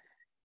baseline.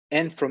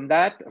 And from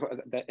that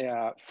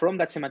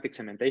semantic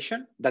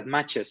segmentation that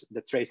matches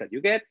the trace that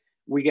you get,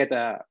 we get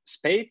a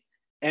spade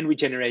and we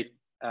generate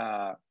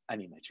an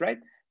image, right?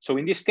 So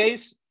in this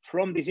case,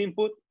 from this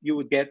input, you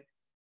would get,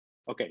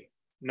 okay,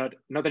 not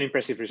an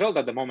impressive result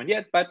at the moment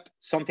yet, but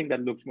something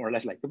that looks more or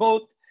less like the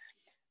boat.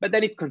 But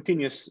then it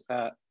continues,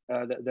 the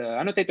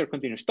annotator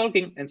continues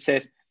talking and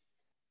says,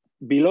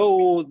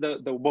 below the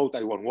boat,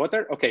 I want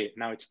water. Okay,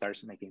 now it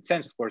starts making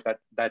sense. Of course,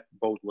 that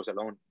boat was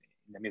alone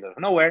in the middle of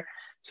nowhere.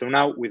 So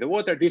now with the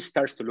water, this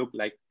starts to look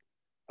like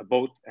a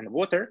boat and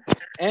water.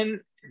 And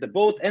the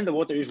boat and the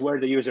water is where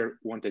the user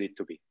wanted it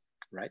to be,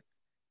 right?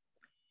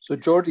 So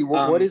Jordi,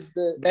 what is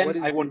the— then what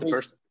is I want the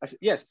person,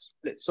 yes.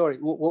 Sorry,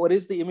 what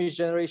is the image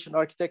generation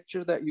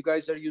architecture that you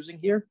guys are using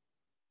here?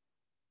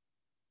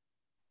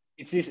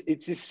 It's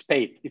this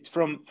spade. It's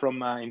from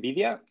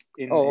NVIDIA.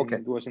 Okay.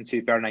 It was in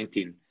CPR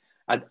 19.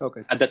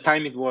 Okay. At the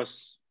time, it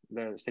was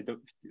the state of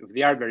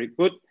the art, very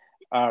good.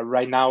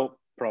 Right now,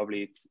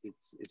 probably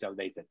it's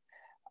outdated.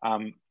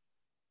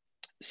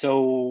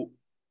 So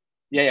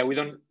yeah, we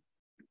don't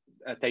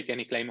take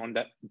any claim on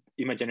the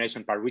image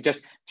generation part. We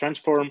just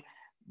transform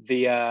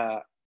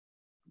the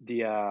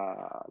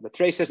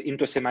traces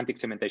into a semantic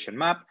segmentation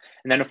map.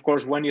 And then, of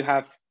course, when you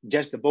have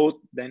just the boat,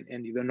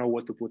 and you don't know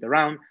what to put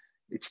around,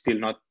 it's still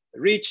not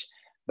rich.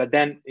 But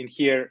then in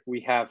here we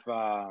have,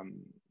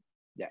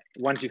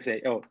 once you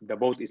say, oh, the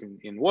boat is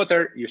in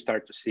water, you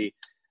start to see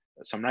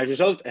some nice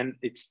result. And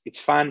it's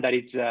fun that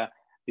it's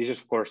this is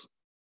of course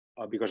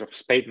because of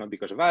spade, not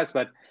because of us.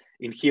 But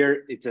in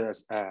here it's a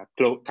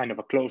kind of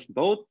a closed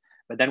boat.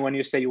 But then when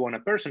you say you want a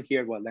person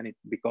here, well, then it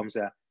becomes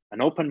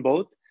an open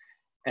boat.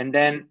 And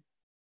then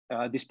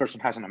this person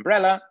has an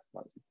umbrella.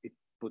 Well, it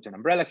puts an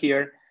umbrella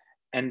here,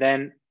 and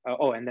then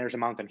and there's a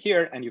mountain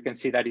here, and you can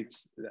see that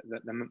it's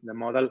the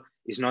model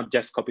is not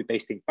just copy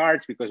pasting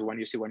parts, because when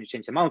you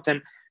change the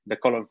mountain, the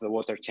color of the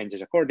water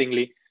changes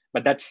accordingly.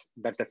 But that's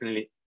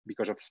definitely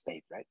because of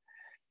spade, right?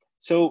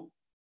 So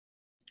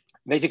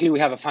basically, we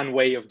have a fun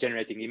way of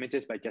generating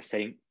images by just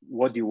saying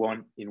what do you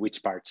want in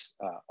which parts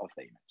of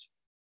the image.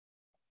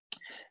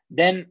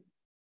 Then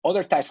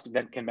other tasks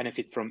that can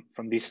benefit from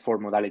these four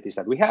modalities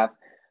that we have.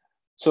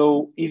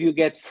 So if you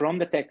get from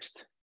the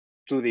text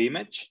to the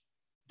image,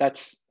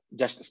 that's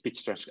just a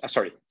speech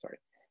sorry.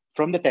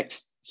 From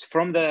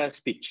the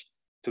speech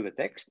to the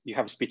text, you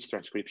have speech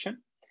transcription.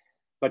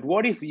 But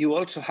what if you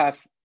also have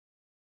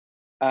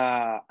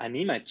an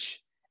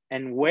image,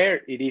 and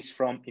where it is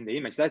from in the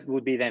image? That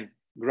would be then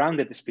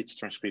grounded speech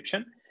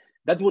transcription.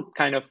 That would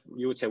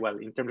you would say, well,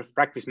 in terms of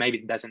practice, maybe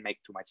it doesn't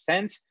make too much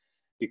sense,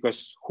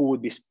 because who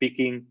would be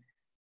speaking?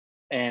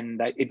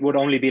 And it would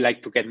only be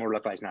like to get more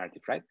localized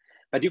narrative, right?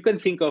 But you can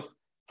think of,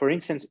 for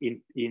instance,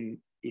 in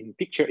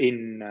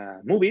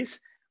movies,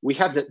 we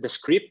have the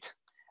script.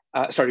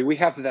 We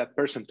have the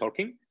person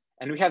talking,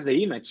 and we have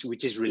the image,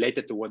 which is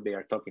related to what they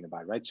are talking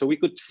about, right? So we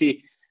could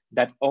see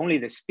that only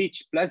the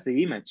speech plus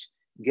the image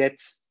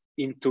gets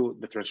into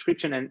the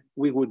transcription, and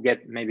we would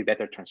get maybe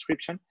better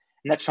transcription.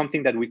 And that's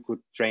something that we could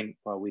train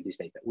with this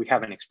data. We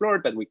haven't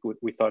explored, but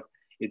we thought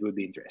it would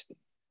be interesting.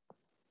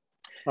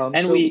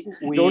 And so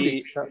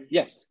Jordi,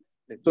 yes.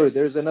 Sorry,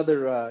 there's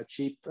another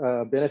cheap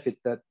benefit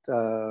that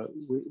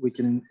we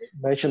can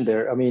mention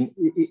there. I mean,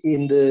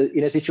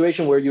 in a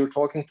situation where you're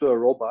talking to a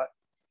robot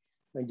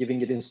and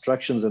giving it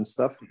instructions and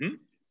stuff,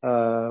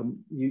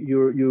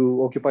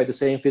 you occupy the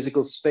same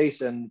physical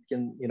space and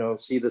can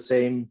see the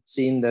same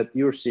scene that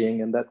you're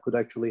seeing, and that could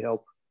actually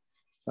help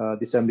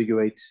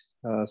disambiguate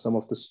some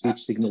of the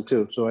speech signal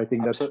too. So I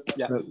think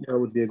that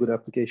would be a good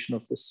application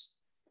of this.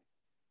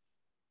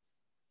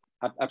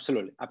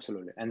 Absolutely,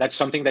 and that's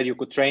something that you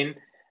could train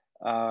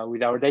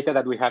with our data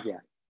that we have,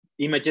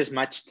 images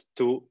matched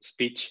to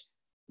speech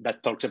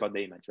that talks about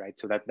the image, right?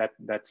 So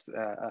that's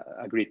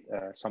agreed,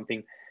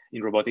 something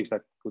in robotics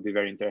that could be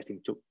very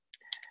interesting too.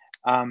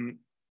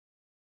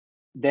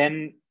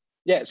 Then,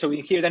 so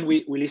in here, then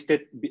we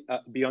listed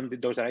beyond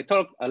those that I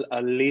talked,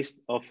 a list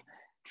of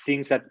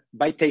things that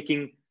by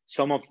taking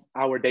some of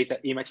our data,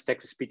 image,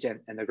 text, speech, and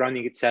the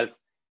grounding itself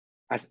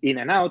as in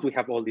and out, we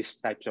have all these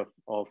types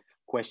of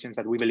questions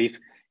that we believe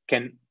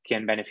can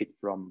benefit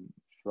from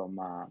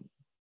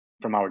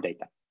our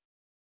data.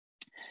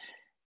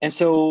 And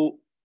so,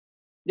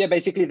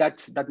 basically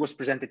that was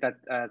presented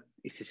at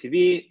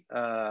ECCV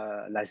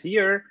last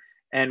year,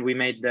 and we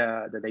made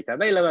the data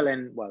available.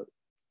 And well,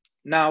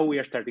 now we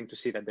are starting to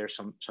see that there's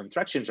some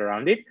tractions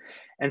around it.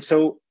 And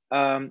so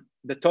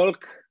the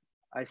talk,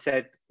 I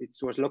said it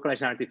was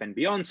localized narrative and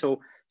beyond. So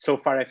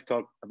far I've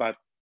talked about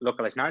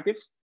localized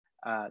narratives,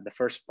 the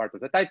first part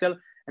of the title.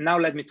 And now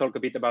let me talk a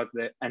bit about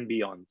the and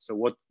beyond. So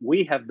what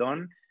we have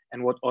done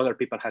and what other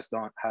people have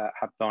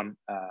done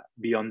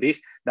beyond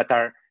this that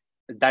are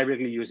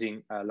directly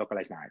using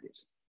localized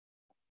narratives.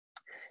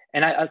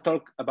 And I'll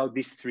talk about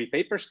these three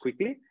papers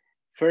quickly.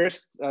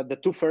 First, the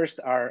two first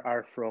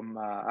are from,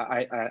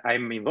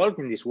 I'm involved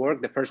in this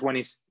work. The first one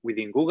is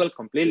within Google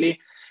completely,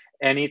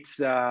 and it's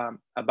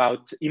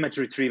about image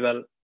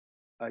retrieval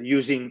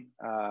using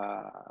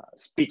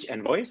speech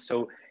and voice.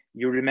 So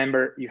you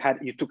remember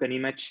you took an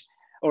image,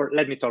 or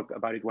let me talk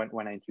about it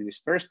when I introduce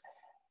first.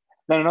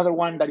 Then another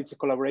one that it's a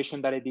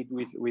collaboration that I did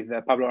with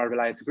Pablo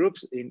Arbeláez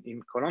groups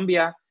in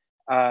Colombia,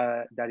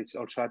 that is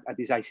also at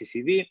this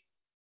ICCV,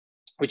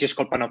 which is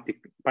called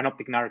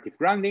Panoptic Narrative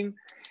Grounding.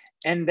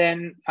 And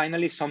then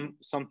finally,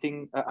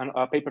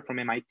 a paper from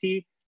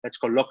MIT that's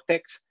called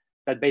LocText,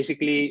 that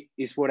basically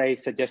is what I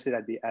suggested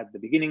at the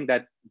beginning,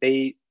 that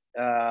they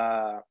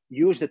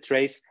use the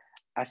trace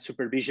as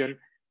supervision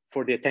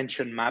for the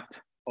attention map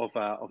of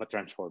a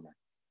transformer.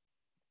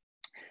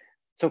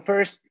 So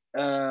first,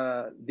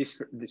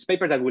 this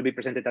paper that will be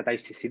presented at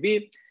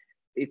ICCV,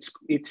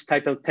 it's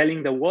titled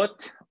 "Telling the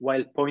What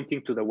While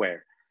Pointing to the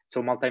Where."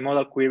 So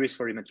multimodal queries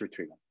for image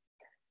retrieval.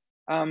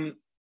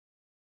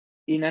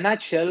 In a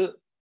nutshell,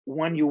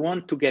 when you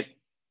want to get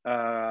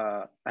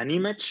an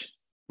image,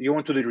 you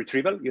want to do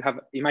retrieval.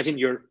 Imagine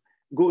your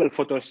Google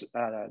Photos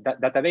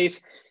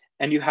database,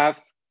 and you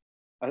have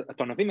a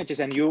ton of images,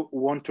 and you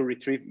want to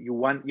retrieve.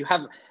 You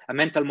have a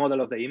mental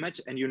model of the image,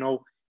 and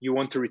you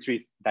want to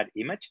retrieve that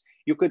image.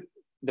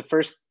 The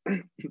first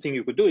thing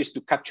you could do is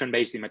to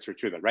caption-based image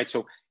retrieval, right?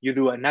 So you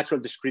do a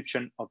natural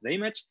description of the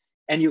image,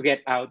 and you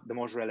get out the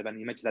most relevant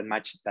image that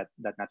match that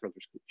natural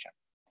description.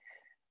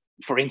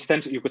 For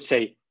instance, you could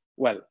say,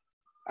 well,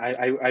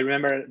 I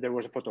remember there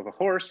was a photo of a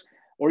horse,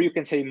 or you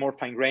can say more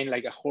fine grain,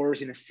 like a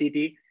horse in a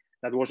city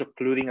that was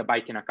occluding a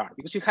bike in a car,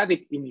 because you have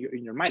it in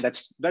your mind.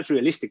 That's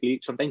realistically,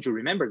 sometimes you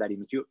remember that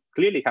image. You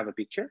clearly have a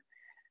picture,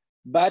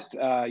 but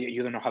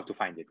you don't know how to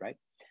find it, right?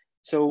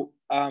 So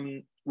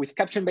with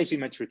caption-based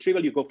image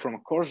retrieval, you go from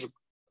a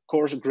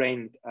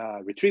coarse-grained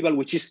retrieval,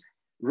 which is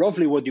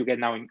roughly what you get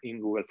now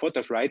in Google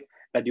Photos, right?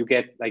 That you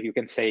get, like, you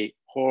can say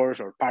horse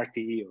or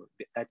party or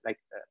that, like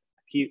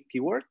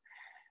keyword.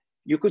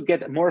 You could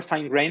get more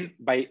fine grain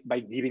by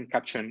giving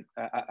caption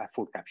a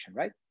full caption,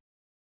 right?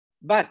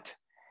 But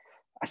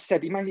as I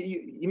said,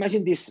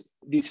 imagine this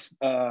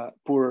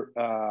poor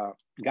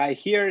guy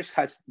here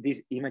has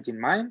this image in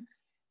mind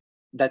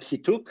that he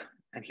took,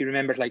 and he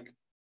remembers, like,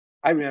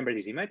 I remember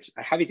this image.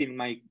 I have it in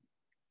my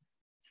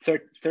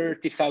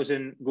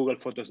 30,000 Google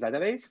Photos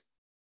database,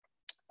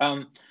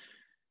 and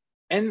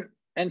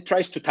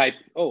tries to type,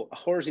 oh, a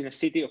horse in a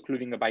city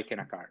occluding a bike and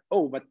a car.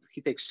 Oh, but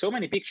he takes so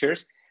many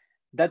pictures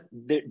that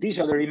this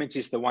other image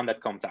is the one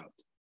that comes out.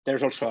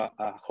 There's also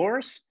a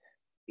horse.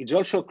 It's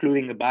also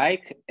occluding a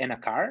bike and a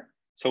car.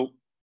 So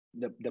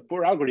the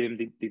poor algorithm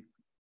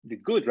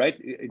did good, right?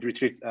 It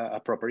retrieved a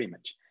proper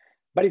image,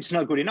 but it's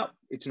not good enough.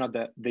 It's not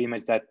the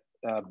image that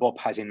Bob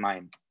has in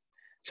mind.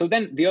 So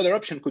then the other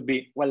option could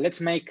be, well, let's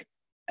make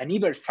an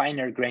even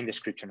finer grain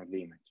description of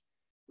the image.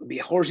 It would be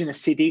a horse in a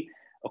city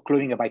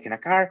occluding a bike and a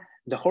car.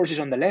 The horse is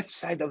on the left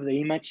side of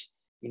the image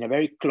in a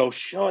very close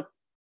shot,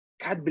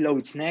 cut below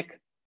its neck.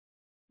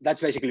 That's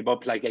basically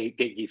Bob, like,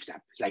 gives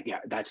up. It's like,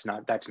 yeah, that's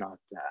not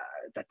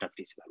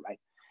feasible, right?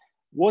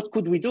 What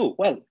could we do?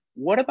 Well,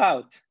 what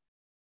about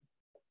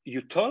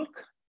you talk,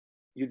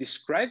 you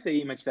describe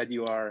the image that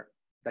you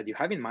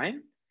have in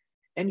mind,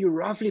 and you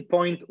roughly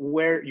point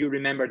where you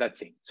remember that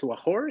thing. So a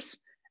horse,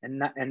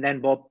 and then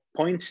Bob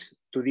points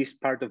to this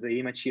part of the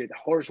image here. The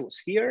horse was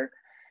here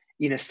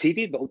in a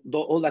city,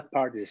 all that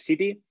part is a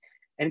city,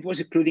 and it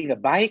was including a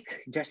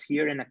bike just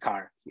here and a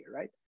car here,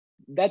 right?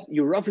 That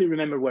you roughly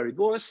remember where it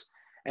was.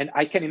 And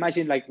I can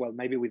imagine, like, well,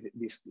 maybe with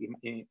this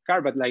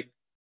car, but like,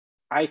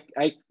 I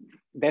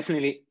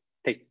definitely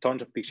take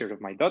tons of pictures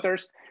of my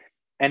daughters,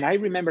 and I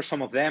remember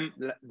some of them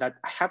that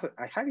I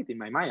have it in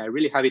my mind. I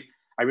really have it.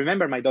 I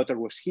remember my daughter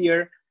was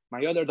here,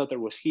 my other daughter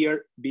was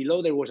here.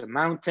 Below there was a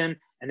mountain,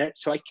 and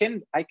so I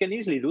can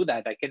easily do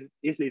that. I can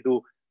easily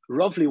do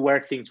roughly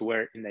where things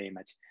were in the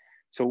image.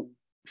 So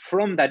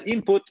from that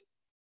input,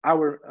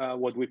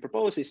 what we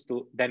propose is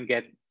to then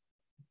get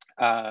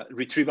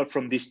retrieval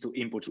from these two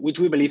inputs, which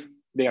we believe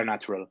they are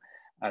natural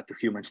to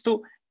humans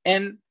too.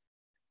 And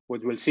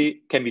what we'll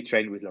see can be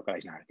trained with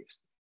localized narratives.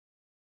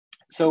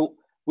 So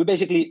we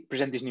basically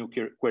present this new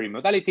query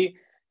modality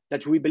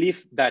that we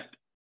believe that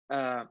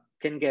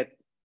can get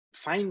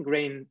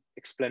fine-grained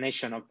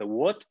explanation of the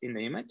what in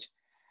the image,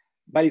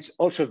 but it's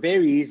also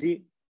very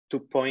easy to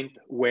point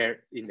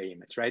where in the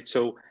image, right?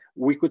 So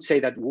we could say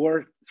that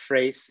word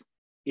phrase,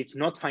 it's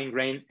not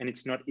fine-grained and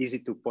it's not easy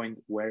to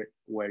point where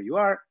you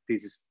are.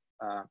 This is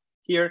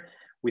here.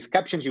 With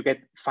captions, you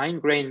get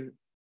fine-grained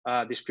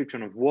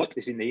description of what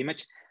is in the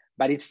image,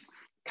 but it's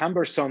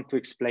cumbersome to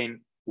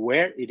explain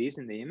where it is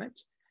in the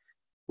image.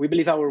 We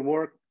believe our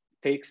work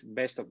takes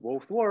best of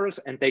both worlds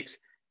and takes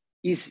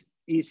it's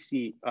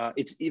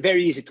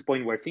very easy to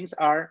point where things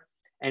are,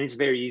 and it's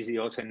very easy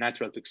also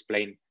natural to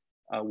explain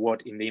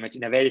what in the image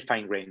in a very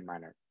fine-grained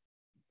manner.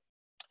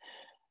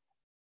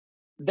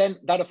 Then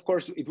that, of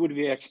course, it would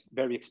be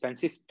very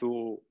expensive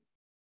to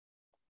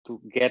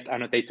get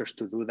annotators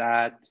to do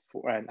that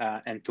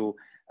and to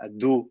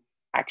do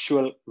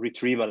actual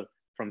retrieval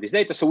from this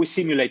data. So we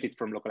simulate it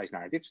from localized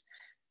narratives.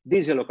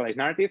 This is a localized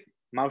narrative,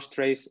 mouse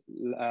trace,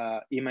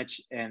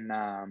 image, and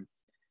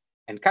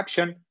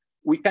caption.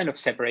 We kind of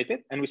separate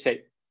it and we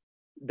say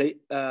the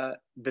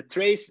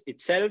trace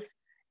itself,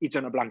 it's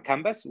on a blank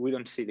canvas. We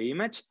don't see the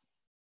image.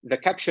 The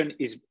caption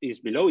is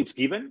below, it's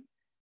given.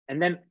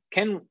 And then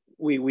can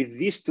we, with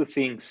these two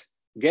things,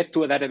 get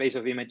to a database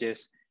of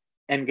images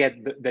and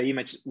get the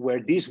image where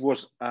this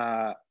was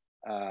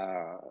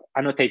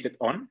annotated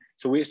on?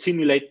 So we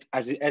simulate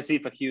as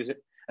if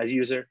a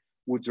user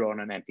would draw on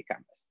an empty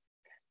canvas.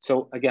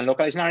 So again,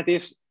 localized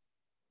narratives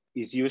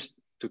is used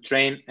to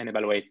train and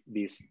evaluate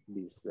these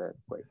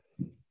way.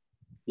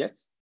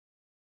 Yes?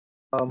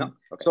 No? Okay.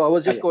 So I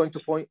was just yes. going to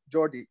point,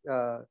 Jordi,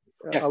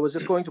 yes. I was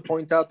just going to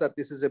point out that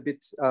this is a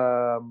bit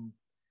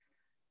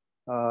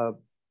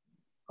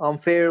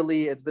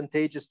unfairly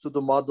advantageous to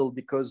the model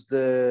because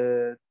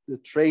the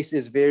trace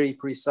is very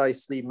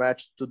precisely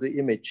matched to the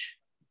image.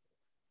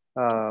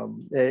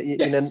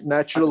 In a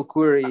natural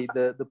query,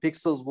 the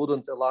pixels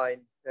wouldn't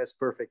align as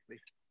perfectly.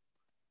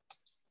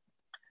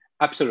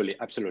 Absolutely,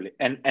 absolutely.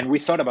 And we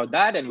thought about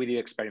that and we did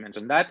experiments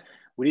on that.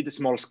 We did a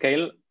small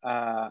scale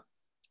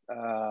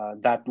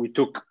that we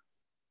took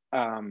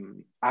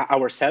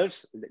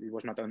ourselves. It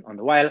was not on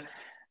the wild,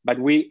 but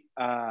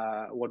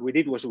what we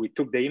did was we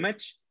took the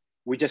image,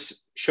 we just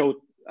showed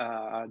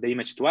the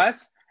image to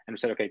us and we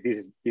said, okay,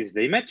 this is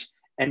the image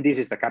and this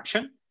is the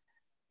caption.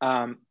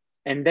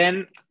 And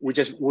then we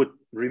just would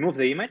remove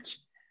the image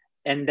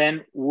and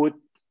then would,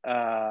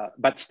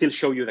 but still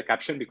show you the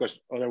caption because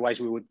otherwise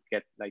we would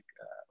get like,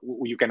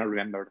 you cannot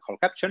remember the whole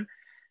caption.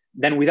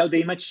 Then without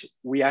the image,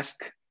 we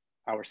ask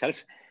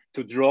ourselves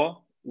to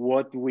draw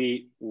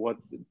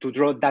to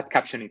draw that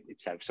caption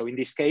itself. So in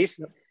this case,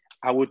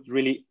 I would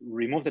really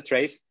remove the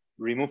trace,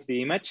 remove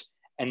the image,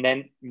 and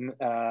then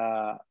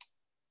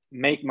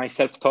make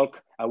myself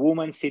talk a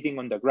woman sitting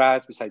on the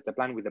grass beside the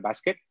plant with the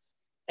basket.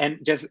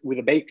 And just with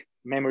a vague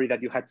memory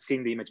that you had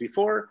seen the image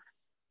before,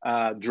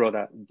 draw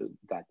that.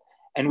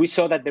 And we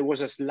saw that there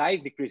was a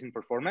slight decrease in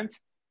performance,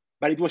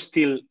 but it was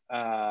still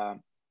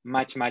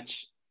much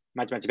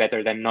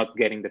better than not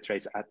getting the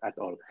trace at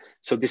all.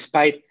 So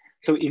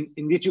so in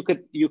this, you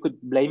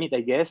could blame it,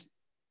 I guess,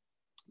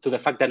 to the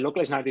fact that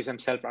localized narratives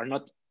themselves are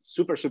not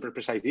super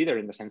precise either,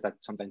 in the sense that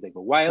sometimes they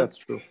go wild. That's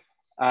true.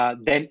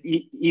 Then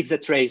if the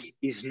trace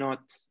is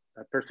not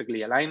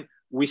perfectly aligned,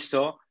 we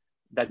saw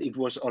that it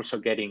was also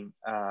getting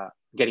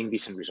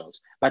decent results.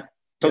 But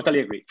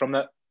totally agree from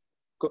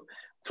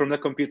the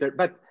computer.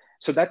 But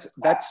so that's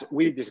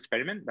we did this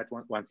experiment. That's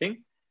one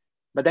thing.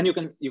 But then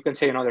you can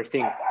say another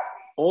thing.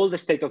 All the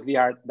state of the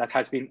art that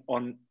has been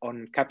on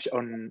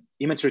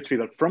image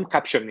retrieval from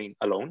captioning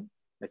alone,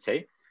 let's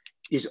say,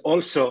 is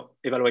also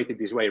evaluated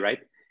this way, right?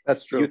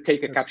 That's true. You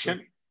take a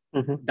caption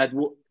that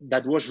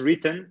was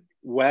written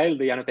while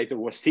the annotator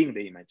was seeing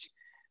the image,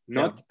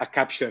 not a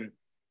caption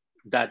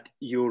that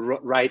you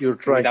write. You're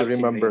trying to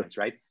remember, image,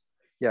 right?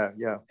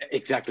 Yeah.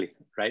 Exactly,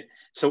 right?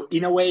 So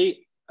in a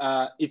way,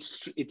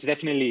 it's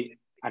definitely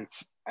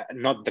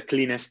not the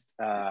cleanest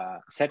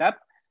setup,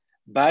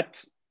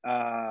 but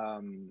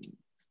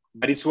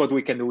it's what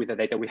we can do with the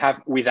data we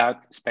have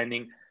without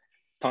spending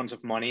tons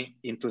of money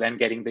into then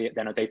getting the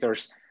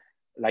annotators,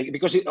 like,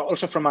 because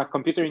also from a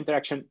computer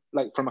interaction,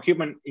 like from a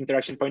human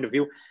interaction point of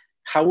view,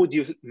 how would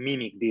you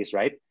mimic this,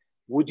 right?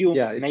 Would you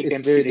make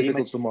them see the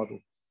image? To model.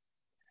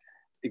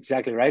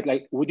 Exactly, right?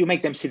 Like, would you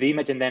make them see the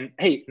image and then,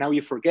 hey, now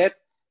you forget,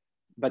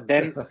 but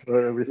then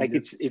like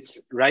it's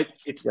right,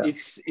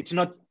 it's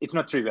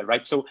not trivial,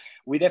 right? So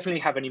we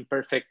definitely have an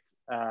imperfect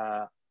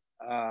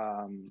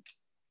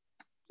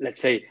let's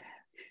say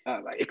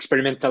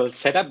experimental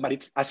setup, but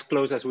it's as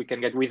close as we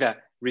can get with a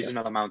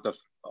reasonable amount of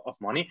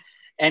money.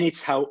 And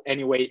it's how,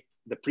 anyway,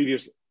 the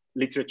previous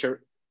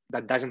literature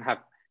that doesn't have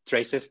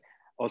traces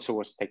also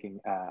was taking,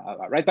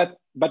 right?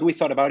 But we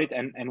thought about it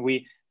and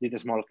we did a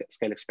small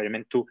scale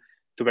experiment to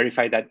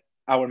verify that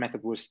our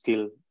method was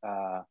still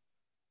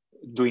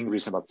doing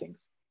reasonable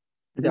things.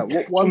 Yeah,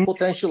 one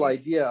potential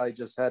idea I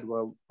just had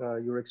while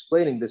you're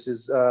explaining this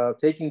is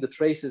taking the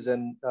traces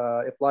and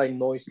applying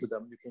noise to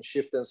them. You can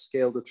shift and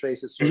scale the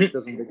traces so it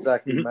doesn't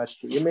exactly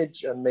match the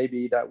image, and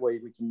maybe that way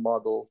we can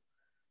model,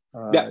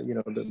 you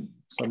know,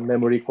 some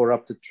memory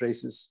corrupted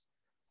traces.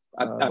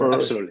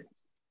 Absolutely.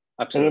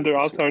 Another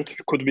alternative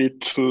could be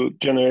to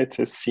generate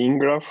a scene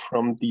graph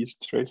from these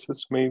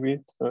traces, maybe,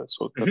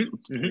 so that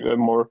would give you a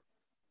more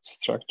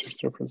structured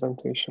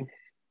representation.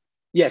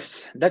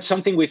 Yes, that's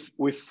something we've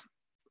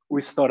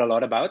thought a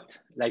lot about,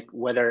 like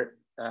whether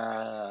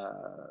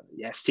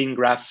scene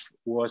graph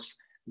was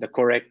the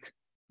correct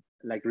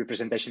like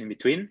representation in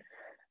between.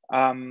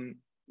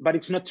 But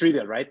it's not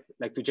trivial, right?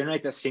 Like to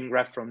generate a scene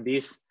graph from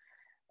this,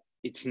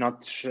 it's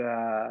not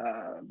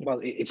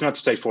it's not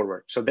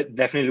straightforward. So that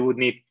definitely would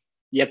need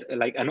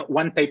like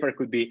one paper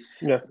could be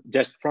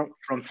just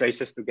from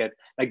traces to get,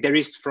 like there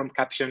is from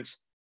captions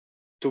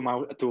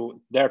to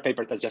their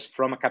paper that's just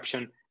from a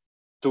caption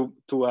to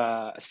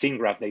a scene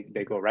graph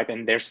they go, right?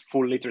 And there's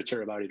full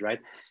literature about it, right?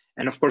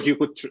 And of course you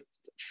could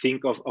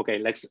think of, okay,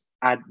 let's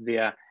add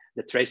the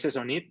traces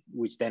on it,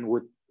 which then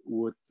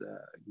would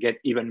get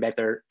even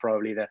better,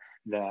 probably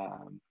the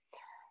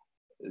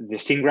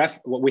scene graph.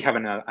 Well, we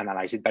haven't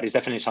analyzed it, but it's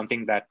definitely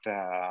something that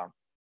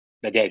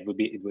it would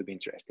be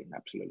interesting,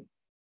 absolutely.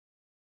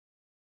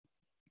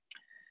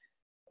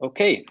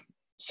 Okay,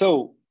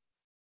 so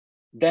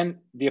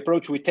then the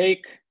approach we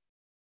take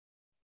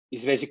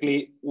is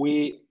basically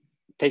we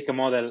take a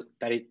model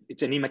that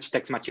it's an image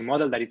text matching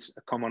model, that it's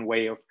a common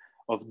way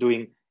of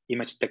doing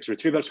image text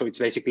retrieval. So it's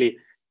basically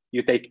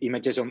you take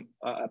images of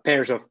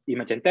pairs of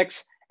image and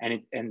text,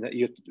 and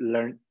you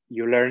learn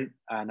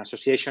an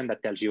association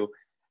that tells you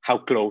how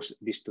close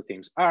these two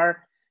things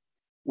are.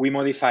 We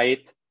modify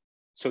it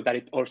so that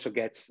it also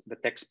gets the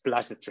text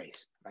plus the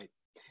trace, right?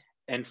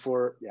 And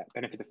for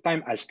benefit of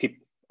time, I'll skip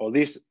all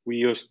this. We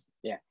use,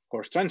 of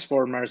course,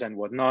 transformers and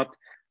whatnot,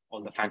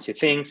 all the fancy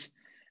things,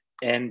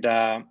 and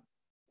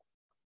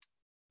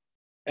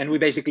we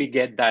basically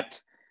get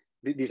that.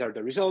 These are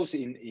the results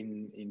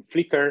in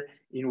Flickr,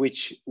 in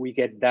which we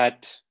get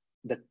that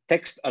the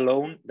text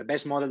alone, the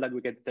best model that we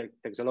get,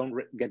 text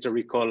alone gets a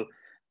recall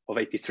of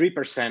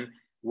 83%,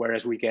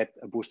 whereas we get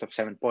a boost of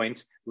 7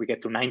 points. We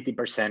get to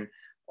 90%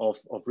 of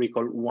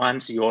recall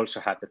once you also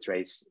have the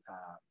trace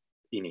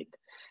in it.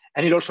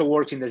 And it also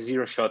works in the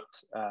zero-shot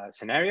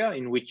scenario,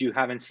 in which you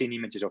haven't seen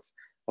images of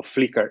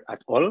Flickr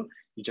at all.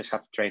 You just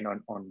have to train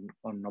on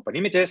open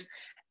images.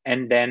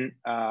 And then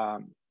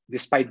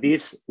despite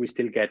this, we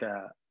still get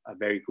a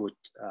very good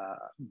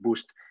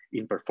boost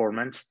in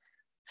performance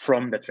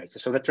from the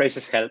traces. So the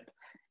traces help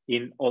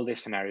in all the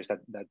scenarios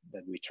that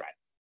we try.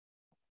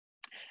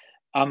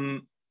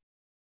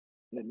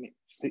 Let me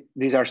see.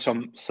 These are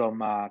some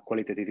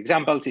qualitative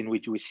examples in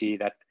which we see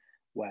that,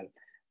 well,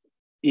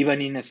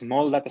 even in a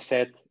small data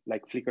set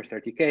like Flickr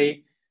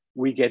 30K,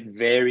 we get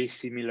very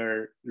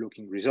similar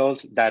looking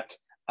results that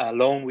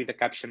alone with the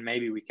caption,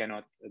 maybe we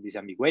cannot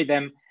disambiguate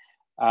them.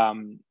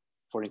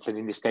 For instance,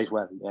 in this case,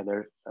 well,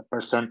 there's a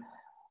person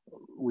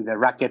with a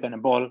racket and a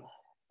ball,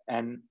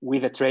 and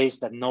with a trace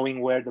that knowing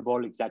where the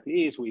ball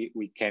exactly is,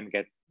 we can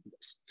get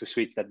to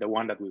switch that the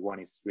one that we want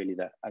is really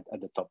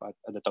at the top of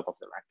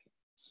the ranking.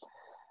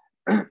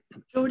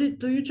 Jordi,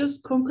 do you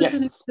just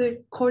concatenate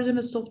the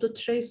coordinates of the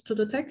trace to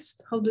the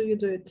text? How do you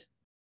do it?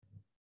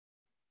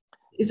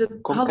 Is it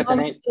how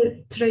is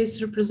the trace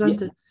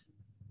represented?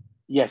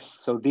 Yes.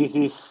 So this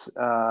is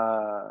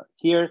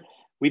here.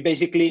 We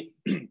basically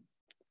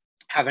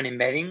have an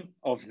embedding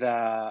of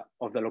the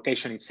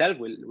location itself.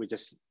 We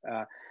just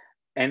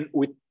and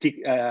we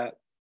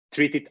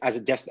treat it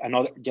as just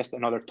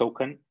another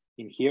token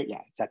in here.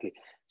 Yeah, exactly.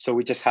 So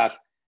we just have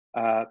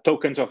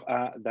tokens of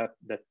the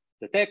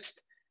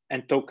text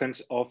and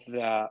tokens of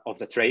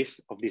the trace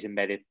of this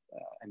embedded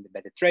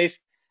trace,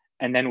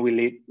 and then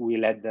we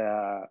let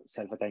the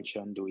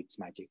self-attention do its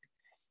magic.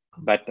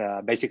 But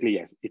basically,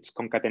 yes, it's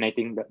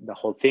concatenating the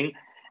whole thing,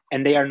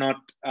 and they are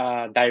not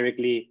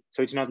directly.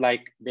 So it's not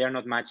like they are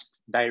not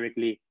matched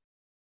directly,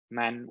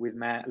 man with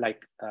man,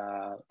 like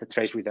the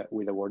trace with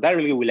the word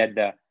directly. We let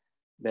the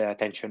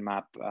attention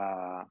map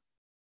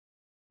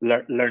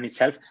learn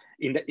itself.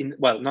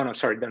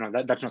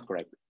 That's not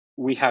correct.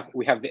 We have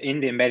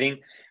in the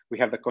embedding. We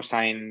have the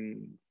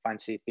cosine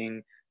fancy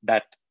thing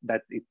that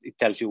it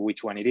tells you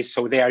which one it is.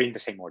 So they are in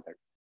the same order.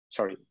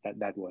 Sorry,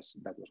 that was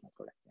not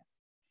correct.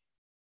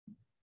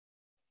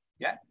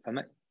 Yeah.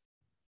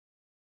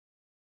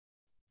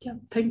 Yeah,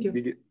 thank you.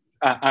 Did you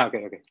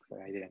okay.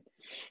 Sorry, I didn't.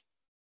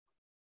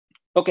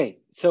 Okay,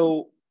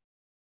 so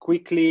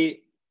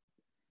quickly,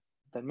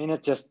 10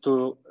 minutes just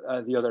to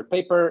the other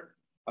paper,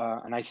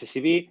 an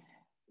ICCV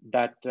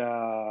that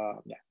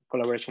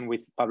collaboration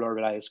with Pablo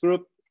Arbelaez's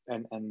group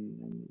and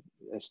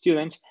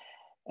students.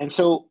 And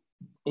so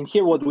in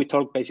here, what we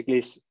talk basically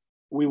is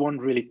we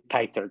want really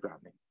tighter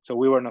grounding. So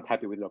we were not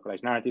happy with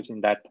localized narratives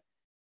in that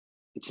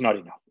it's not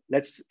enough.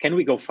 Can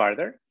we go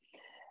farther?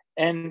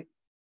 And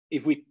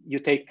if you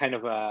take kind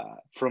of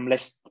from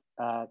less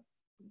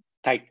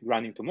tight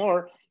grounding to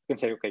more, you can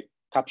say, okay,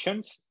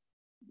 captions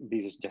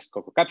This is just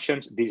COCO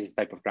captions. This is the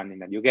type of grounding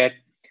that you get.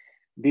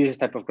 This is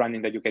the type of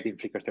grounding that you get in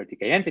Flickr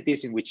 30K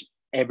entities, in which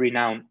every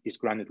noun is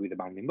grounded with a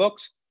bounding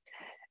box.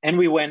 And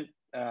we went,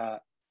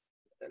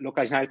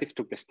 Localized Narratives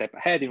took the step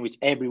ahead, in which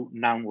every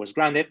noun was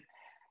grounded,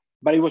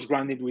 but it was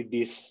grounded with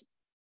this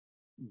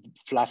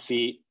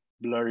fluffy,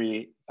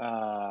 blurry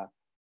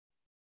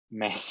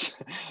mess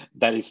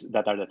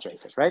that are the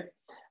traces, right?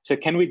 So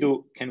can we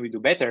do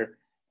better?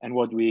 And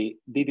what we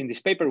did in this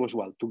paper was,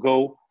 well, to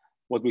go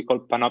what we call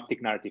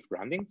Panoptic Narrative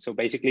Grounding. So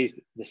basically it's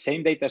the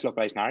same data as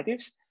Localized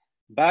Narratives,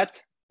 but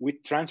we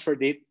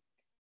transferred it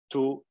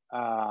to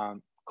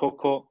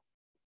COCO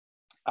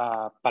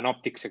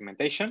Panoptic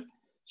segmentation.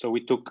 So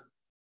we took,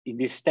 in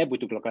this step, we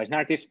took Localized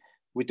Narrative,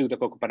 we took the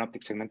COCO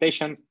Panoptic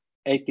segmentation,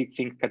 80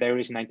 thing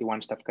categories,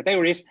 91 stuff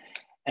categories,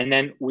 and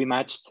then we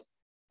matched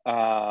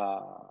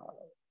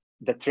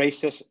the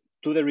traces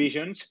to the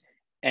regions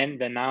and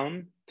the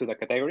noun to the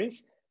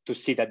categories to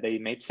see that they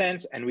made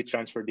sense, and we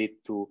transferred it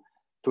to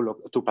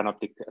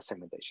Panoptic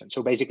segmentation.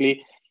 So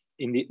basically,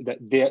 in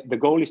the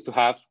goal is to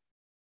have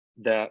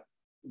the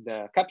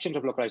captions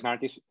of Localized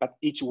Narratives, but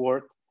each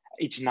word,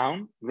 each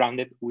noun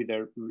grounded with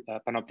a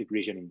Panoptic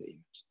region in the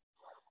image.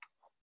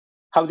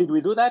 How did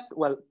we do that?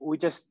 Well, we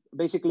just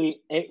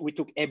basically, we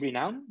took every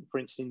noun, for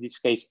instance, in this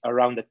case,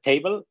 around the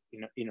table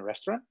in a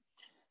restaurant.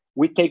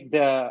 We take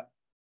the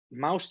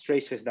mouse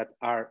traces that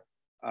are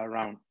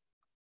around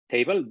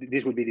table.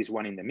 This would be this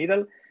one in the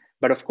middle.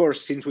 But of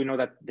course, since we know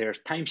that there's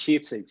time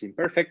shifts, it's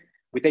imperfect,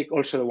 we take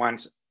also the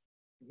ones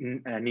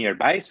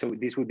nearby. So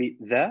this would be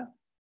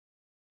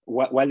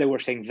while they were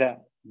saying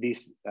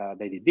this,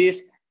 they did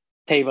this.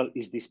 Table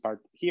is this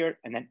part here,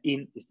 and then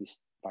in is this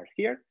part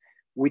here.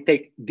 We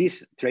take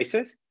these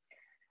traces,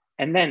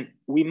 and then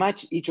we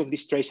match each of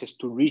these traces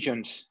to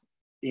regions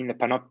in the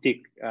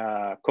Panoptic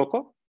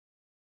COCO.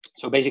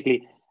 So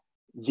basically,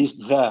 this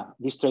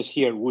trace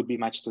here would be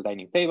matched to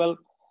dining table.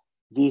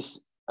 This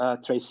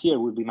trace here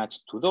would be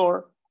matched to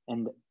door,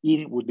 and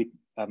in would be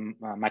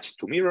matched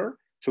to mirror.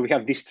 So we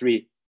have these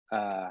three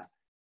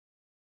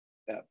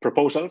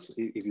proposals,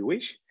 if you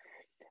wish.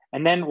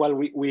 And then, well,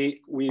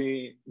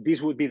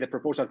 this would be the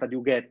proposal that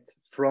you get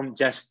from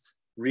just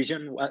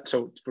region.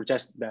 So for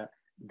just the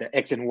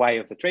X and Y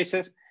of the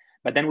traces,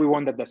 but then we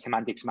want that the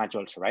semantics match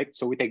also, right?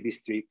 So we take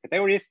these three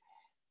categories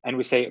and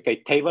we say,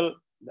 okay, table,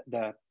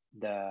 in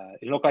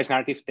Localized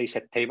Narratives, they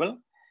said table.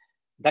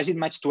 Does it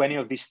match to any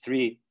of these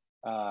three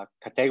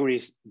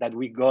categories that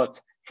we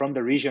got from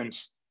the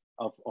regions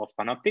of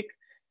Panoptic?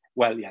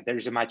 Well, yeah, there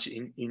is a match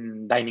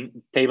in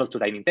dining table to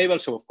dining table.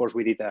 So of course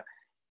we did a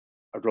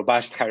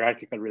robust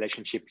hierarchical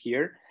relationship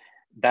here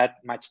that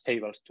match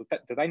tables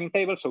to dining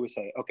table. So we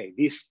say, okay,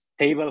 this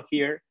table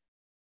here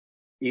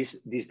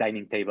is this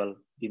dining table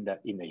in the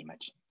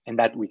image, and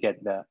that we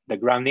get the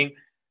grounding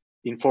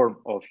in form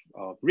of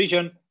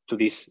region to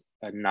this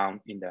noun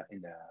in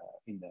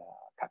the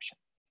caption.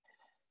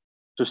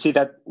 To see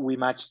that we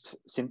matched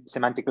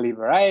semantically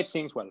varied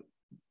things, well,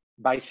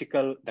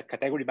 bicycle, the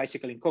category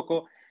bicycle in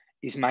COCO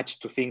is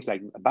matched to things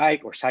like a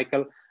bike or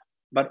cycle,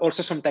 but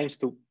also sometimes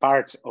to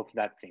parts of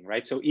that thing,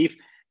 right? So if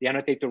the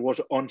annotator was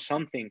on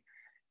something,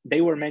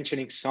 they were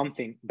mentioning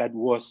something that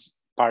was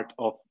part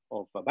of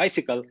a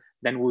bicycle,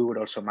 then we would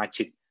also match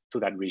it to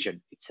that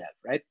region itself,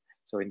 right?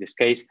 So in this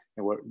case,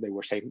 they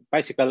were saying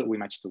bicycle, we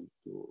match to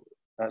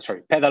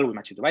pedal, we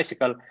match it to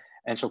bicycle,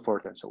 and so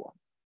forth and so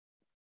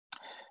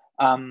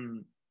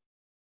on.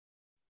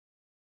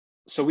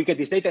 So we get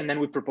this data, and then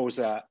we propose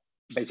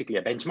basically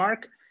a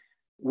benchmark.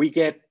 We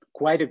get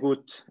quite a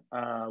good,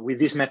 with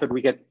this method,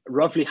 we get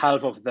roughly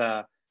half of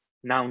the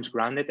nouns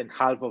grounded and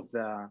half of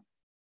the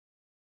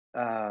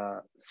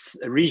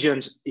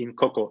regions in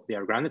COCO, they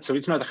are grounded. So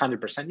it's not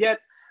 100% yet,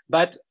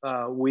 but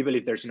we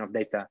believe there's enough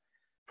data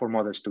for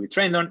models to be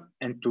trained on.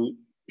 And to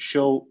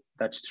show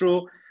that's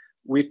true,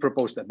 we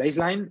proposed a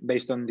baseline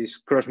based on this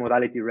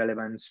cross-modality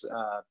relevance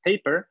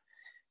paper,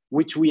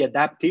 which we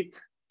adapted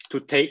to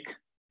take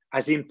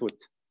as input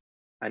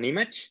an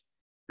image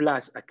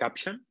plus a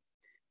caption.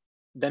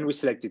 Then we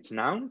select its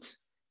nouns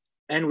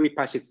and we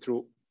pass it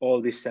through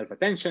all these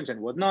self-attentions and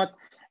whatnot.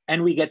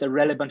 And we get a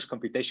relevance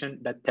computation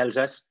that tells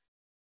us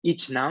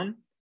each noun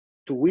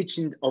to which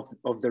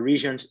of the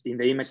regions in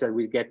the image that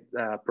we get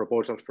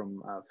proposals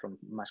from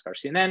Mascar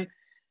CNN,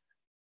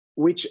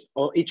 which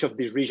or each of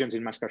these regions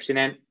in Mascar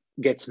CNN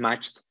gets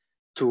matched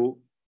to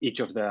each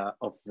of the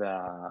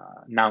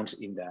nouns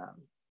in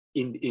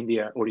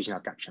the original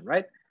caption,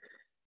 right?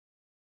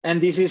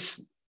 And this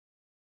is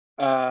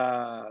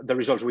the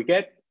results we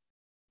get.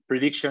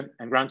 Prediction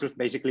and ground truth,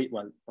 basically,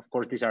 well, of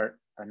course, these are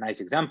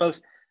nice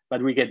examples,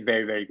 but we get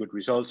very, very good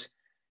results.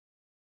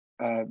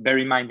 Bear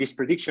in mind, this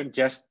prediction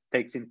just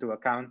takes into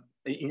account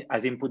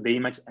as input the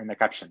image and the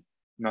caption,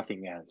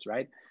 nothing else,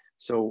 right?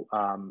 So,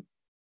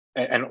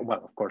 and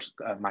well, of course,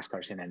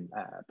 Mascar CNN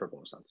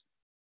proposals.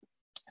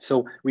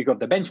 So we got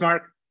the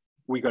benchmark,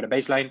 we got a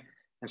baseline,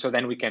 and so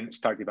then we can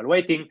start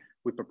evaluating.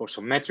 We propose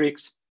some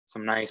metrics,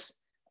 some nice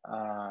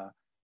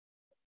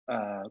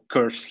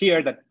curves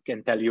here that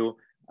can tell you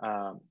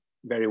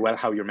very well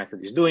how your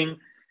method is doing.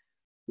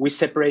 We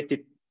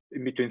separated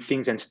in between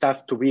things and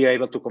stuff to be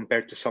able to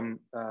compare to some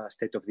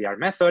state-of-the-art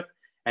method.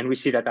 And we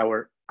see that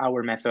our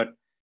method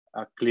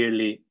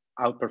clearly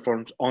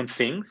outperforms on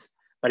things,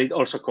 but it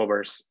also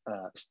covers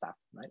stuff,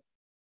 right?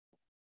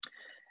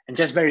 And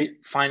just very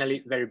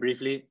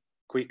briefly,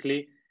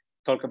 quickly,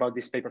 talk about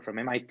this paper from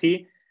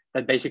MIT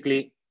that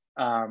basically,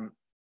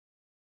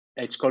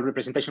 it's called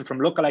Representation from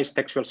Localized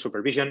Textual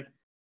Supervision,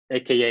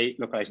 aka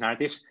Localized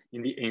Narratives.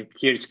 In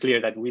here, it's clear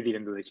that we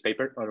didn't do this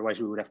paper, otherwise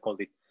we would have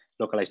called it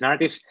Localized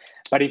Narratives.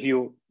 But if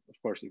you,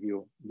 of course, if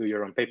you do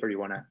your own paper, you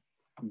want to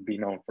be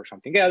known for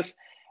something else.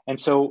 And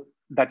so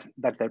that's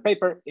their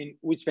paper, in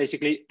which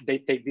basically they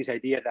take this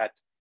idea that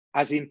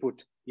as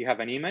input, you have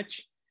an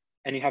image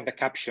and you have the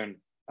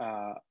caption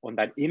on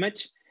that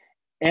image.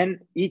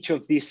 And each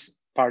of these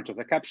parts of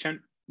the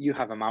caption, you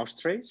have a mouse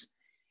trace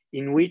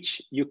in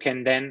which you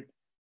can then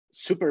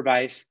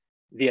supervise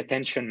the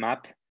attention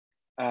map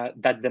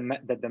that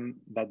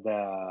the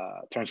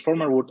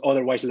transformer would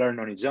otherwise learn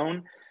on its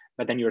own,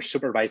 but then you're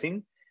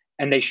supervising.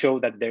 And they show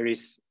that there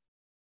is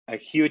a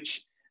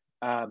huge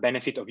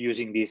benefit of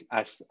using this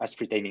as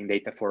retaining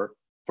data for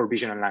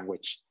vision and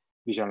language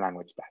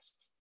tasks.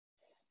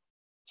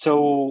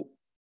 So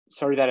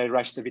sorry that I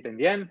rushed a bit in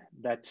the end.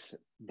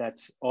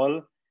 That's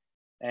all.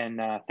 And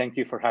thank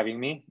you for having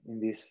me in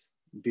this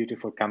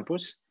beautiful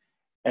campus.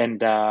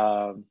 And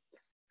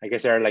I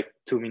guess there are like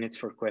 2 minutes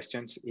for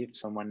questions if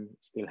someone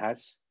still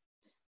has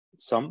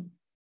some.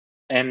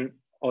 And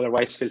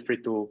otherwise, feel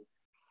free to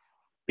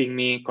ping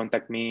me,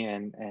 contact me,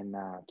 and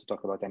to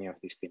talk about any of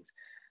these things.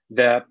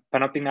 The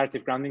Panoptic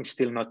Narrative Grounding is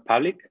still not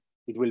public.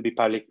 It will be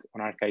public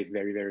on Archive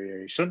very, very,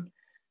 very soon.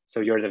 So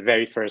you're the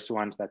very first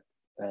ones that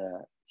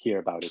hear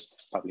about it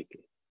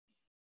publicly.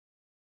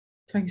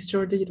 Thanks,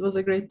 Jordi. It was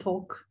a great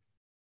talk.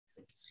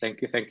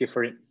 Thank you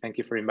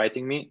for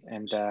inviting me.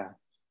 And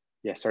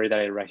yeah, sorry that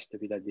I rushed a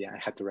bit at the end. I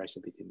had to rush a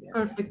bit in the end.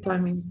 Perfect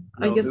timing.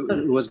 No, I guess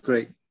it was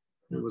great.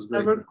 It was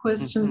great. There were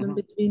questions in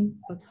between,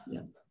 but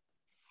yeah.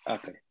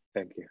 Okay,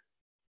 thank you.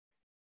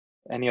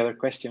 Any other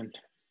question?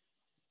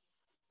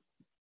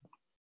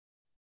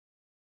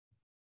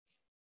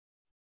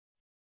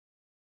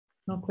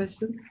 No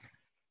questions?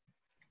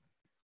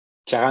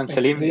 Charan,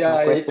 Selim,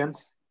 no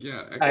questions?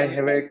 Yeah, actually, I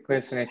have a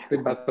question actually,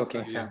 but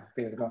okay, yeah.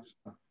 Please go.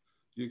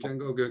 You can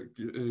go,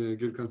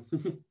 Gürkan.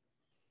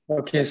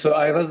 Okay, so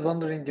I was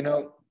wondering,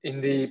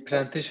 in the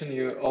presentation,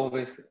 you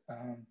always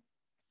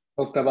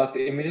talked about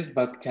the images,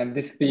 but can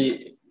this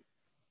be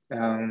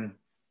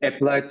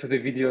applied to the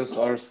videos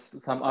or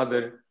some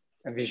other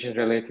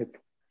vision-related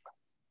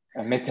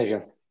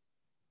material?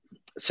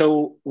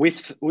 So we've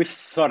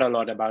thought a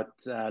lot about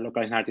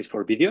localized narratives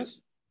for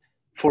videos.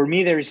 For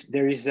me, there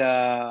is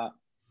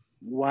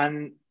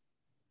one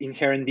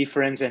inherent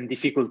difference and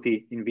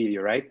difficulty in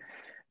video, right?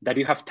 That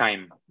you have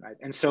time, right?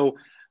 And so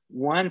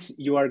once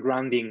you are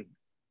grounding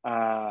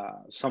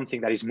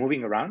something that is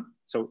moving around,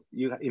 so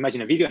you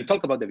imagine a video and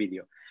talk about the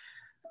video,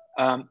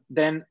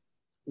 then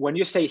when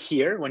you say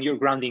here, when you're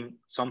grounding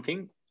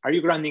something, are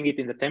you grounding it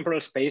in the temporal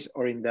space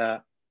or in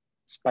the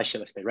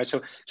spatial space, right?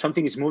 So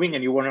something is moving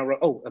and you want to,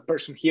 oh, a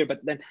person here,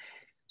 but then,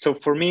 so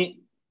for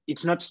me,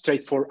 it's not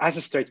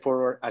as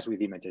straightforward as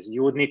with images.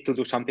 You would need to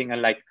do something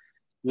and like,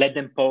 let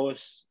them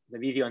pause the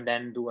video and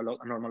then do a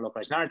normal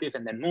localized narrative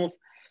and then move.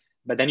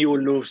 But then you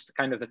will lose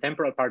kind of the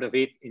temporal part of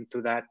it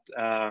into that,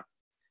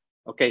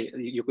 okay,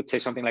 you could say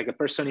something like a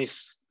person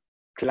is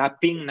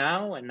clapping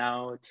now and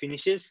now it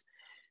finishes.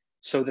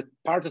 So the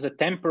part of the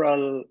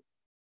temporal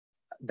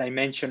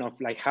dimension of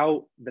like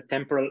how the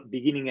temporal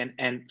beginning and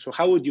end, so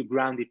how would you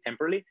ground it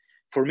temporally?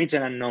 For me, it's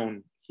an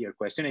unknown here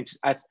question. It's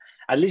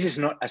at least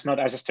it's not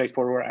as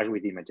straightforward as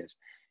with images.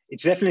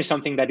 It's definitely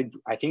something that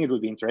I think it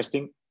would be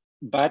interesting,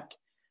 but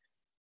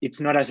it's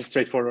not as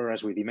straightforward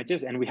as with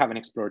images, and we haven't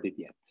explored it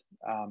yet.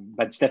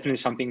 But it's definitely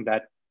something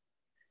that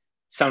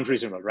sounds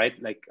reasonable, right?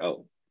 Like,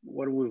 oh,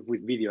 what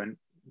with video and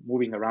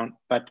moving around,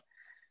 but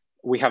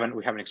we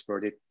haven't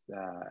explored it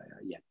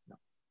yet. No.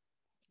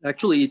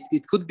 Actually,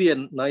 it could be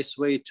a nice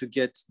way to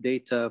get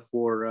data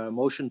for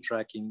motion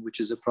tracking,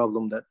 which is a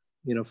problem that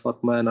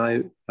Fatma and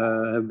I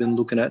have been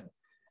looking at.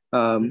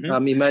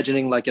 I'm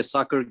imagining like a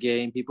soccer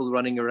game, people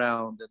running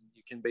around, and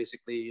you can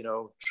basically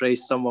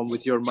trace someone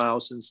with your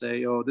mouse and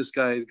say, oh, this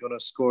guy is gonna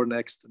score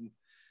next, and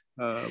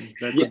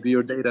that could be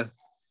your data.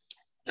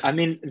 I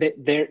mean,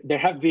 there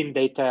have been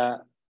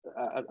data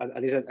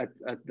at least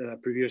at the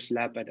previous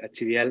lab at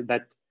CVL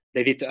that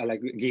they did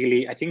like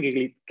Giggly. I think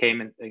Giggly came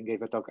and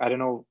gave a talk. I don't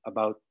know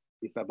about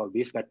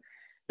this, but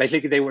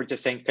basically they were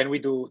just saying, can we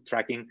do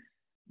tracking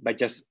by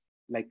just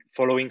like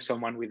following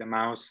someone with a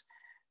mouse?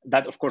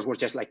 That of course was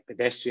just like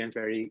pedestrian,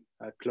 very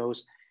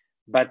close.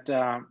 But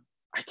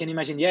I can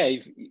imagine, yeah,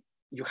 if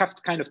you have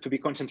kind of to be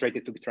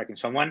concentrated to be tracking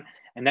someone,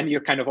 and then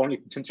you're kind of only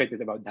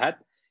concentrated about that.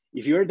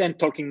 If you're then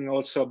talking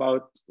also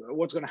about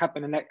what's going to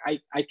happen, and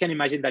I can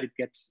imagine that it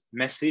gets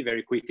messy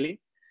very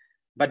quickly.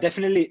 But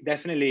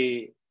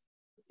definitely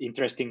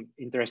interesting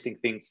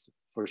things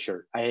for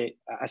sure. As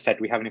I said,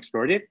 we haven't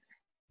explored it,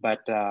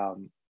 but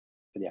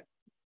yeah,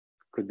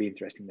 could be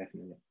interesting,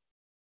 definitely.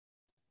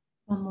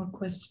 one more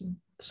question.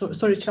 So,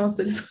 sorry,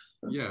 Chancellor.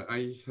 Yeah,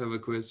 I have a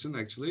question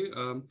actually.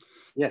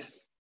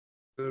 Yes.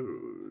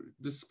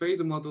 The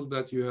SPADE model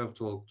that you have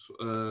talked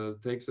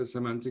takes a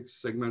semantic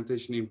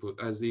segmentation input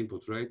as the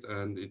input, right?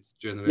 And it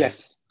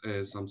generates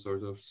some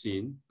sort of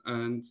scene.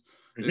 And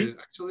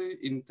actually,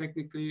 in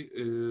technically,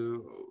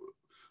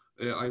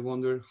 I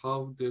wonder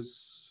how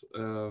this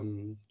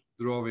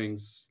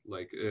drawings,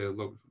 like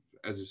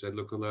as you said,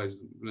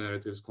 localized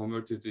narratives,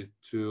 converted it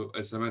to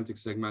a semantic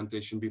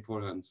segmentation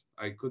beforehand.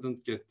 I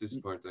couldn't get this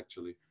part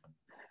actually.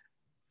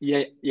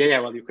 Yeah.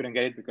 Well, you couldn't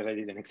get it because I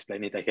didn't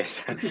explain it, I guess.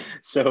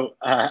 So,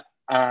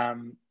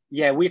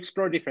 yeah, we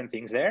explore different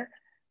things there.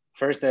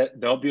 First,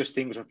 the obvious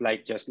things of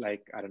just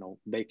like, I don't know,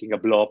 making a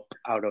blob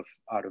out of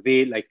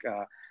it, like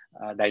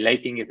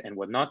dilating it and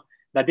whatnot.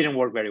 That didn't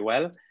work very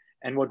well.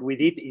 And what we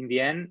did in the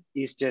end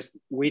is just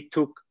we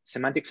took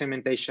semantic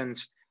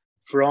segmentations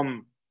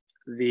from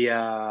the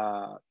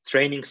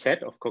training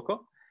set of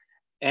COCO,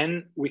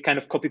 and we kind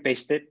of copy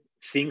pasted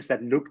things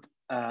that looked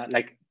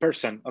like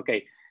person.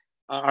 Okay,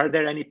 are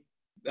there any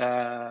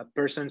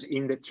persons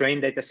in the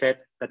trained data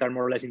set that are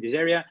more or less in this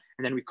area?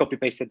 And then we copy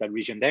pasted that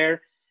region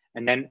there.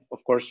 And then,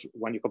 of course,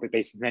 when you copy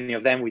paste many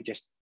of them, we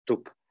just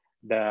took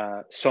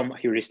some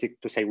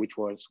heuristic to say which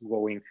was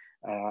going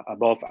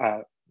above,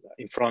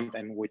 in front,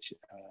 and which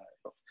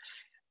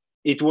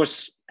it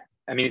was.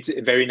 I mean, it's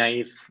a very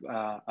naive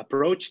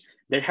approach.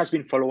 There has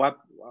been follow-up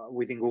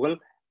within Google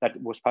that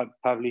was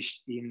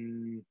published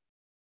in,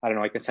 I don't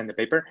know, I can send the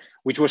paper,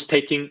 which was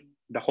taking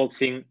the whole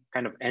thing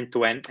kind of end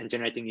to end and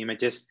generating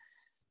images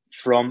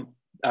from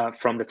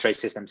the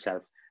traces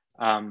themselves,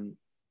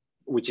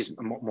 which is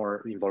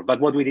more involved. But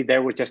what we did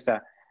there was just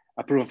a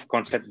proof of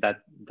concept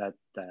that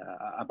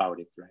about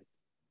it, right?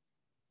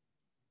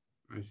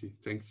 I see.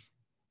 Thanks.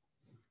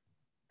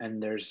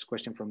 And there's a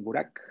question from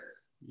Burak.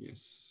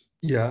 Yes.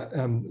 Yeah.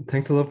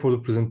 Thanks a lot for the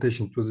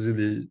presentation. It was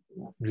really,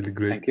 really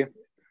great. Thank you.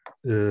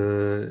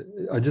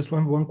 I just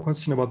want one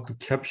question about the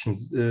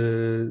captions.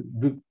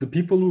 The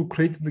people who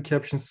created the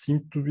captions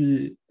seem to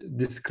be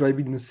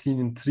describing the scene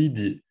in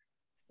 3D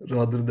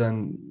rather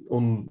than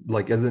on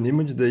as an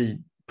image. They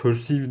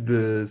perceive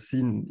the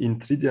scene in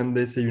 3D and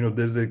they say,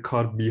 there's a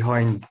car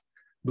behind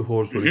the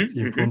horse or it's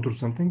in front or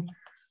something.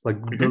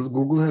 Does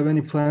Google have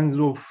any plans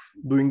of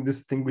doing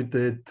this thing with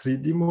the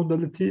 3D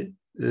modality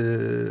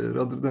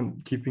rather than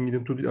keeping it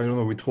in 2D? I don't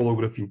know, with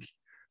holographic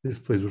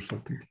displays or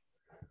something.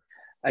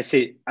 I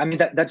see. I mean,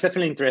 that's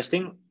definitely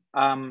interesting.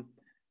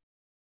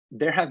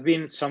 There have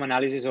been some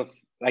analysis of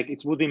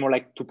it would be more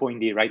like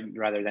 2.D, right,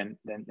 rather than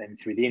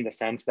 3D, in the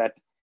sense that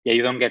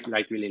you don't get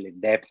really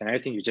depth and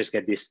everything. You just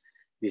get these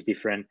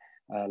different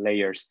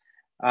layers.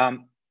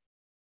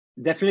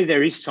 Definitely,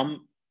 there is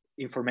some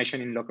information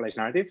in localized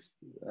narrative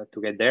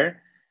to get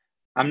there.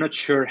 I'm not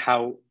sure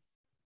how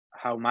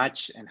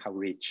much and how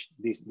rich.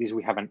 This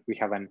we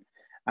haven't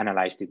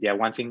analyzed it. Yeah,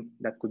 one thing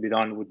that could be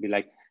done would be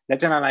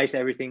let's analyze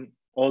everything,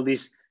 all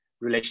these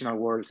relational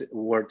words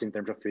in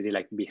terms of 3D,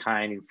 like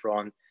behind, in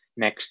front,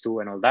 next to,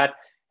 and all that,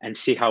 and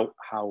see how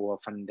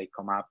often they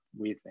come up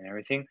with and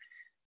everything.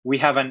 We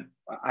haven't.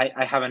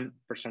 I haven't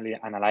personally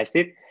analyzed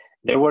it.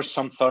 There was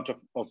some thought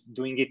of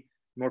doing it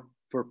more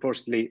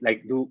purposely,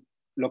 do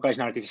localized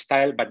narrative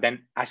style, but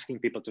then asking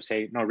people to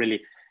say, no,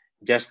 really,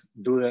 just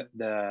do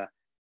the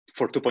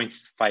for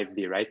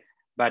 2.5D, right?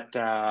 But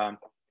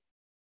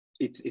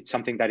it's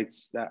something that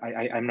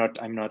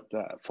I'm not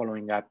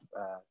following up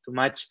too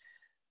much.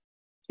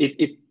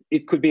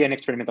 It could be an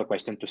experimental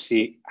question to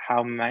see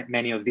how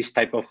many of this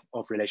type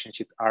of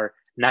relationships are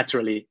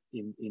naturally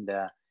in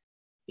the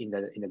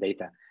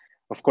data.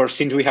 Of course,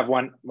 since we have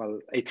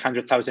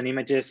 800,000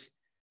 images,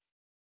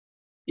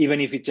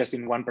 even if it's just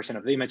in 1%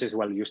 of the images,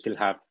 you still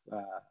have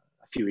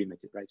a few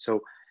images, right?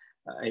 So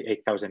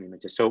 8,000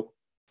 images. So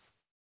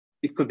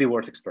it could be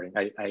worth exploring.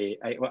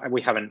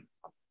 We haven't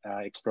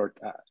explored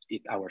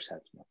it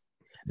ourselves, no.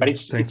 But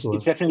it's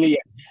definitely.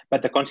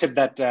 But the concept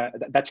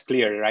that's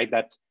clear, right?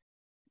 That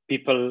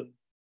people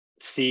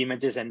see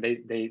images and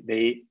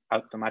they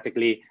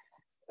automatically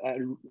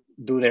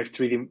do their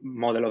 3D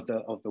model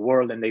of the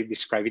world, and they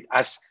describe it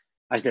as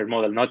their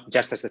model, not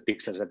just as the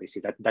pixels that they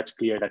see. That's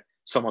clear that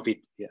some of it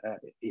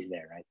is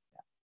there, right?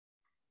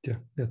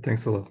 Yeah.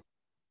 Thanks a lot.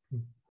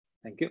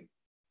 Thank you.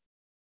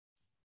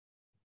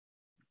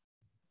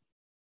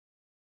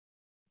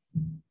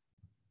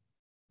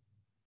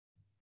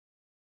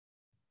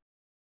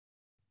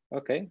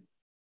 Okay.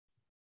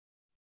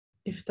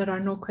 If there are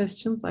no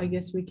questions, I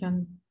guess we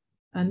can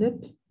end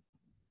it.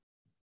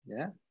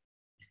 Yeah.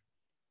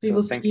 We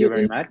will thank you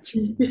very much.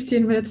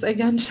 15 minutes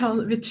again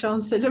with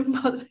Chancellor,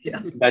 but yeah.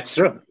 That's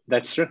true.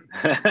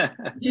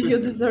 You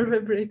deserve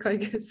a break, I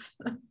guess.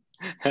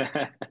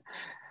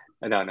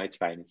 No, it's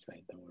fine.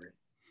 Don't worry.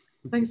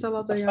 Thanks a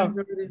lot, again.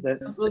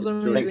 That was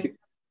amazing.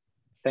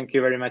 Thank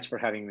you very much for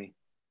having me.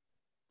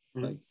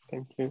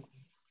 Thank you.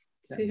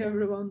 See you,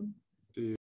 everyone.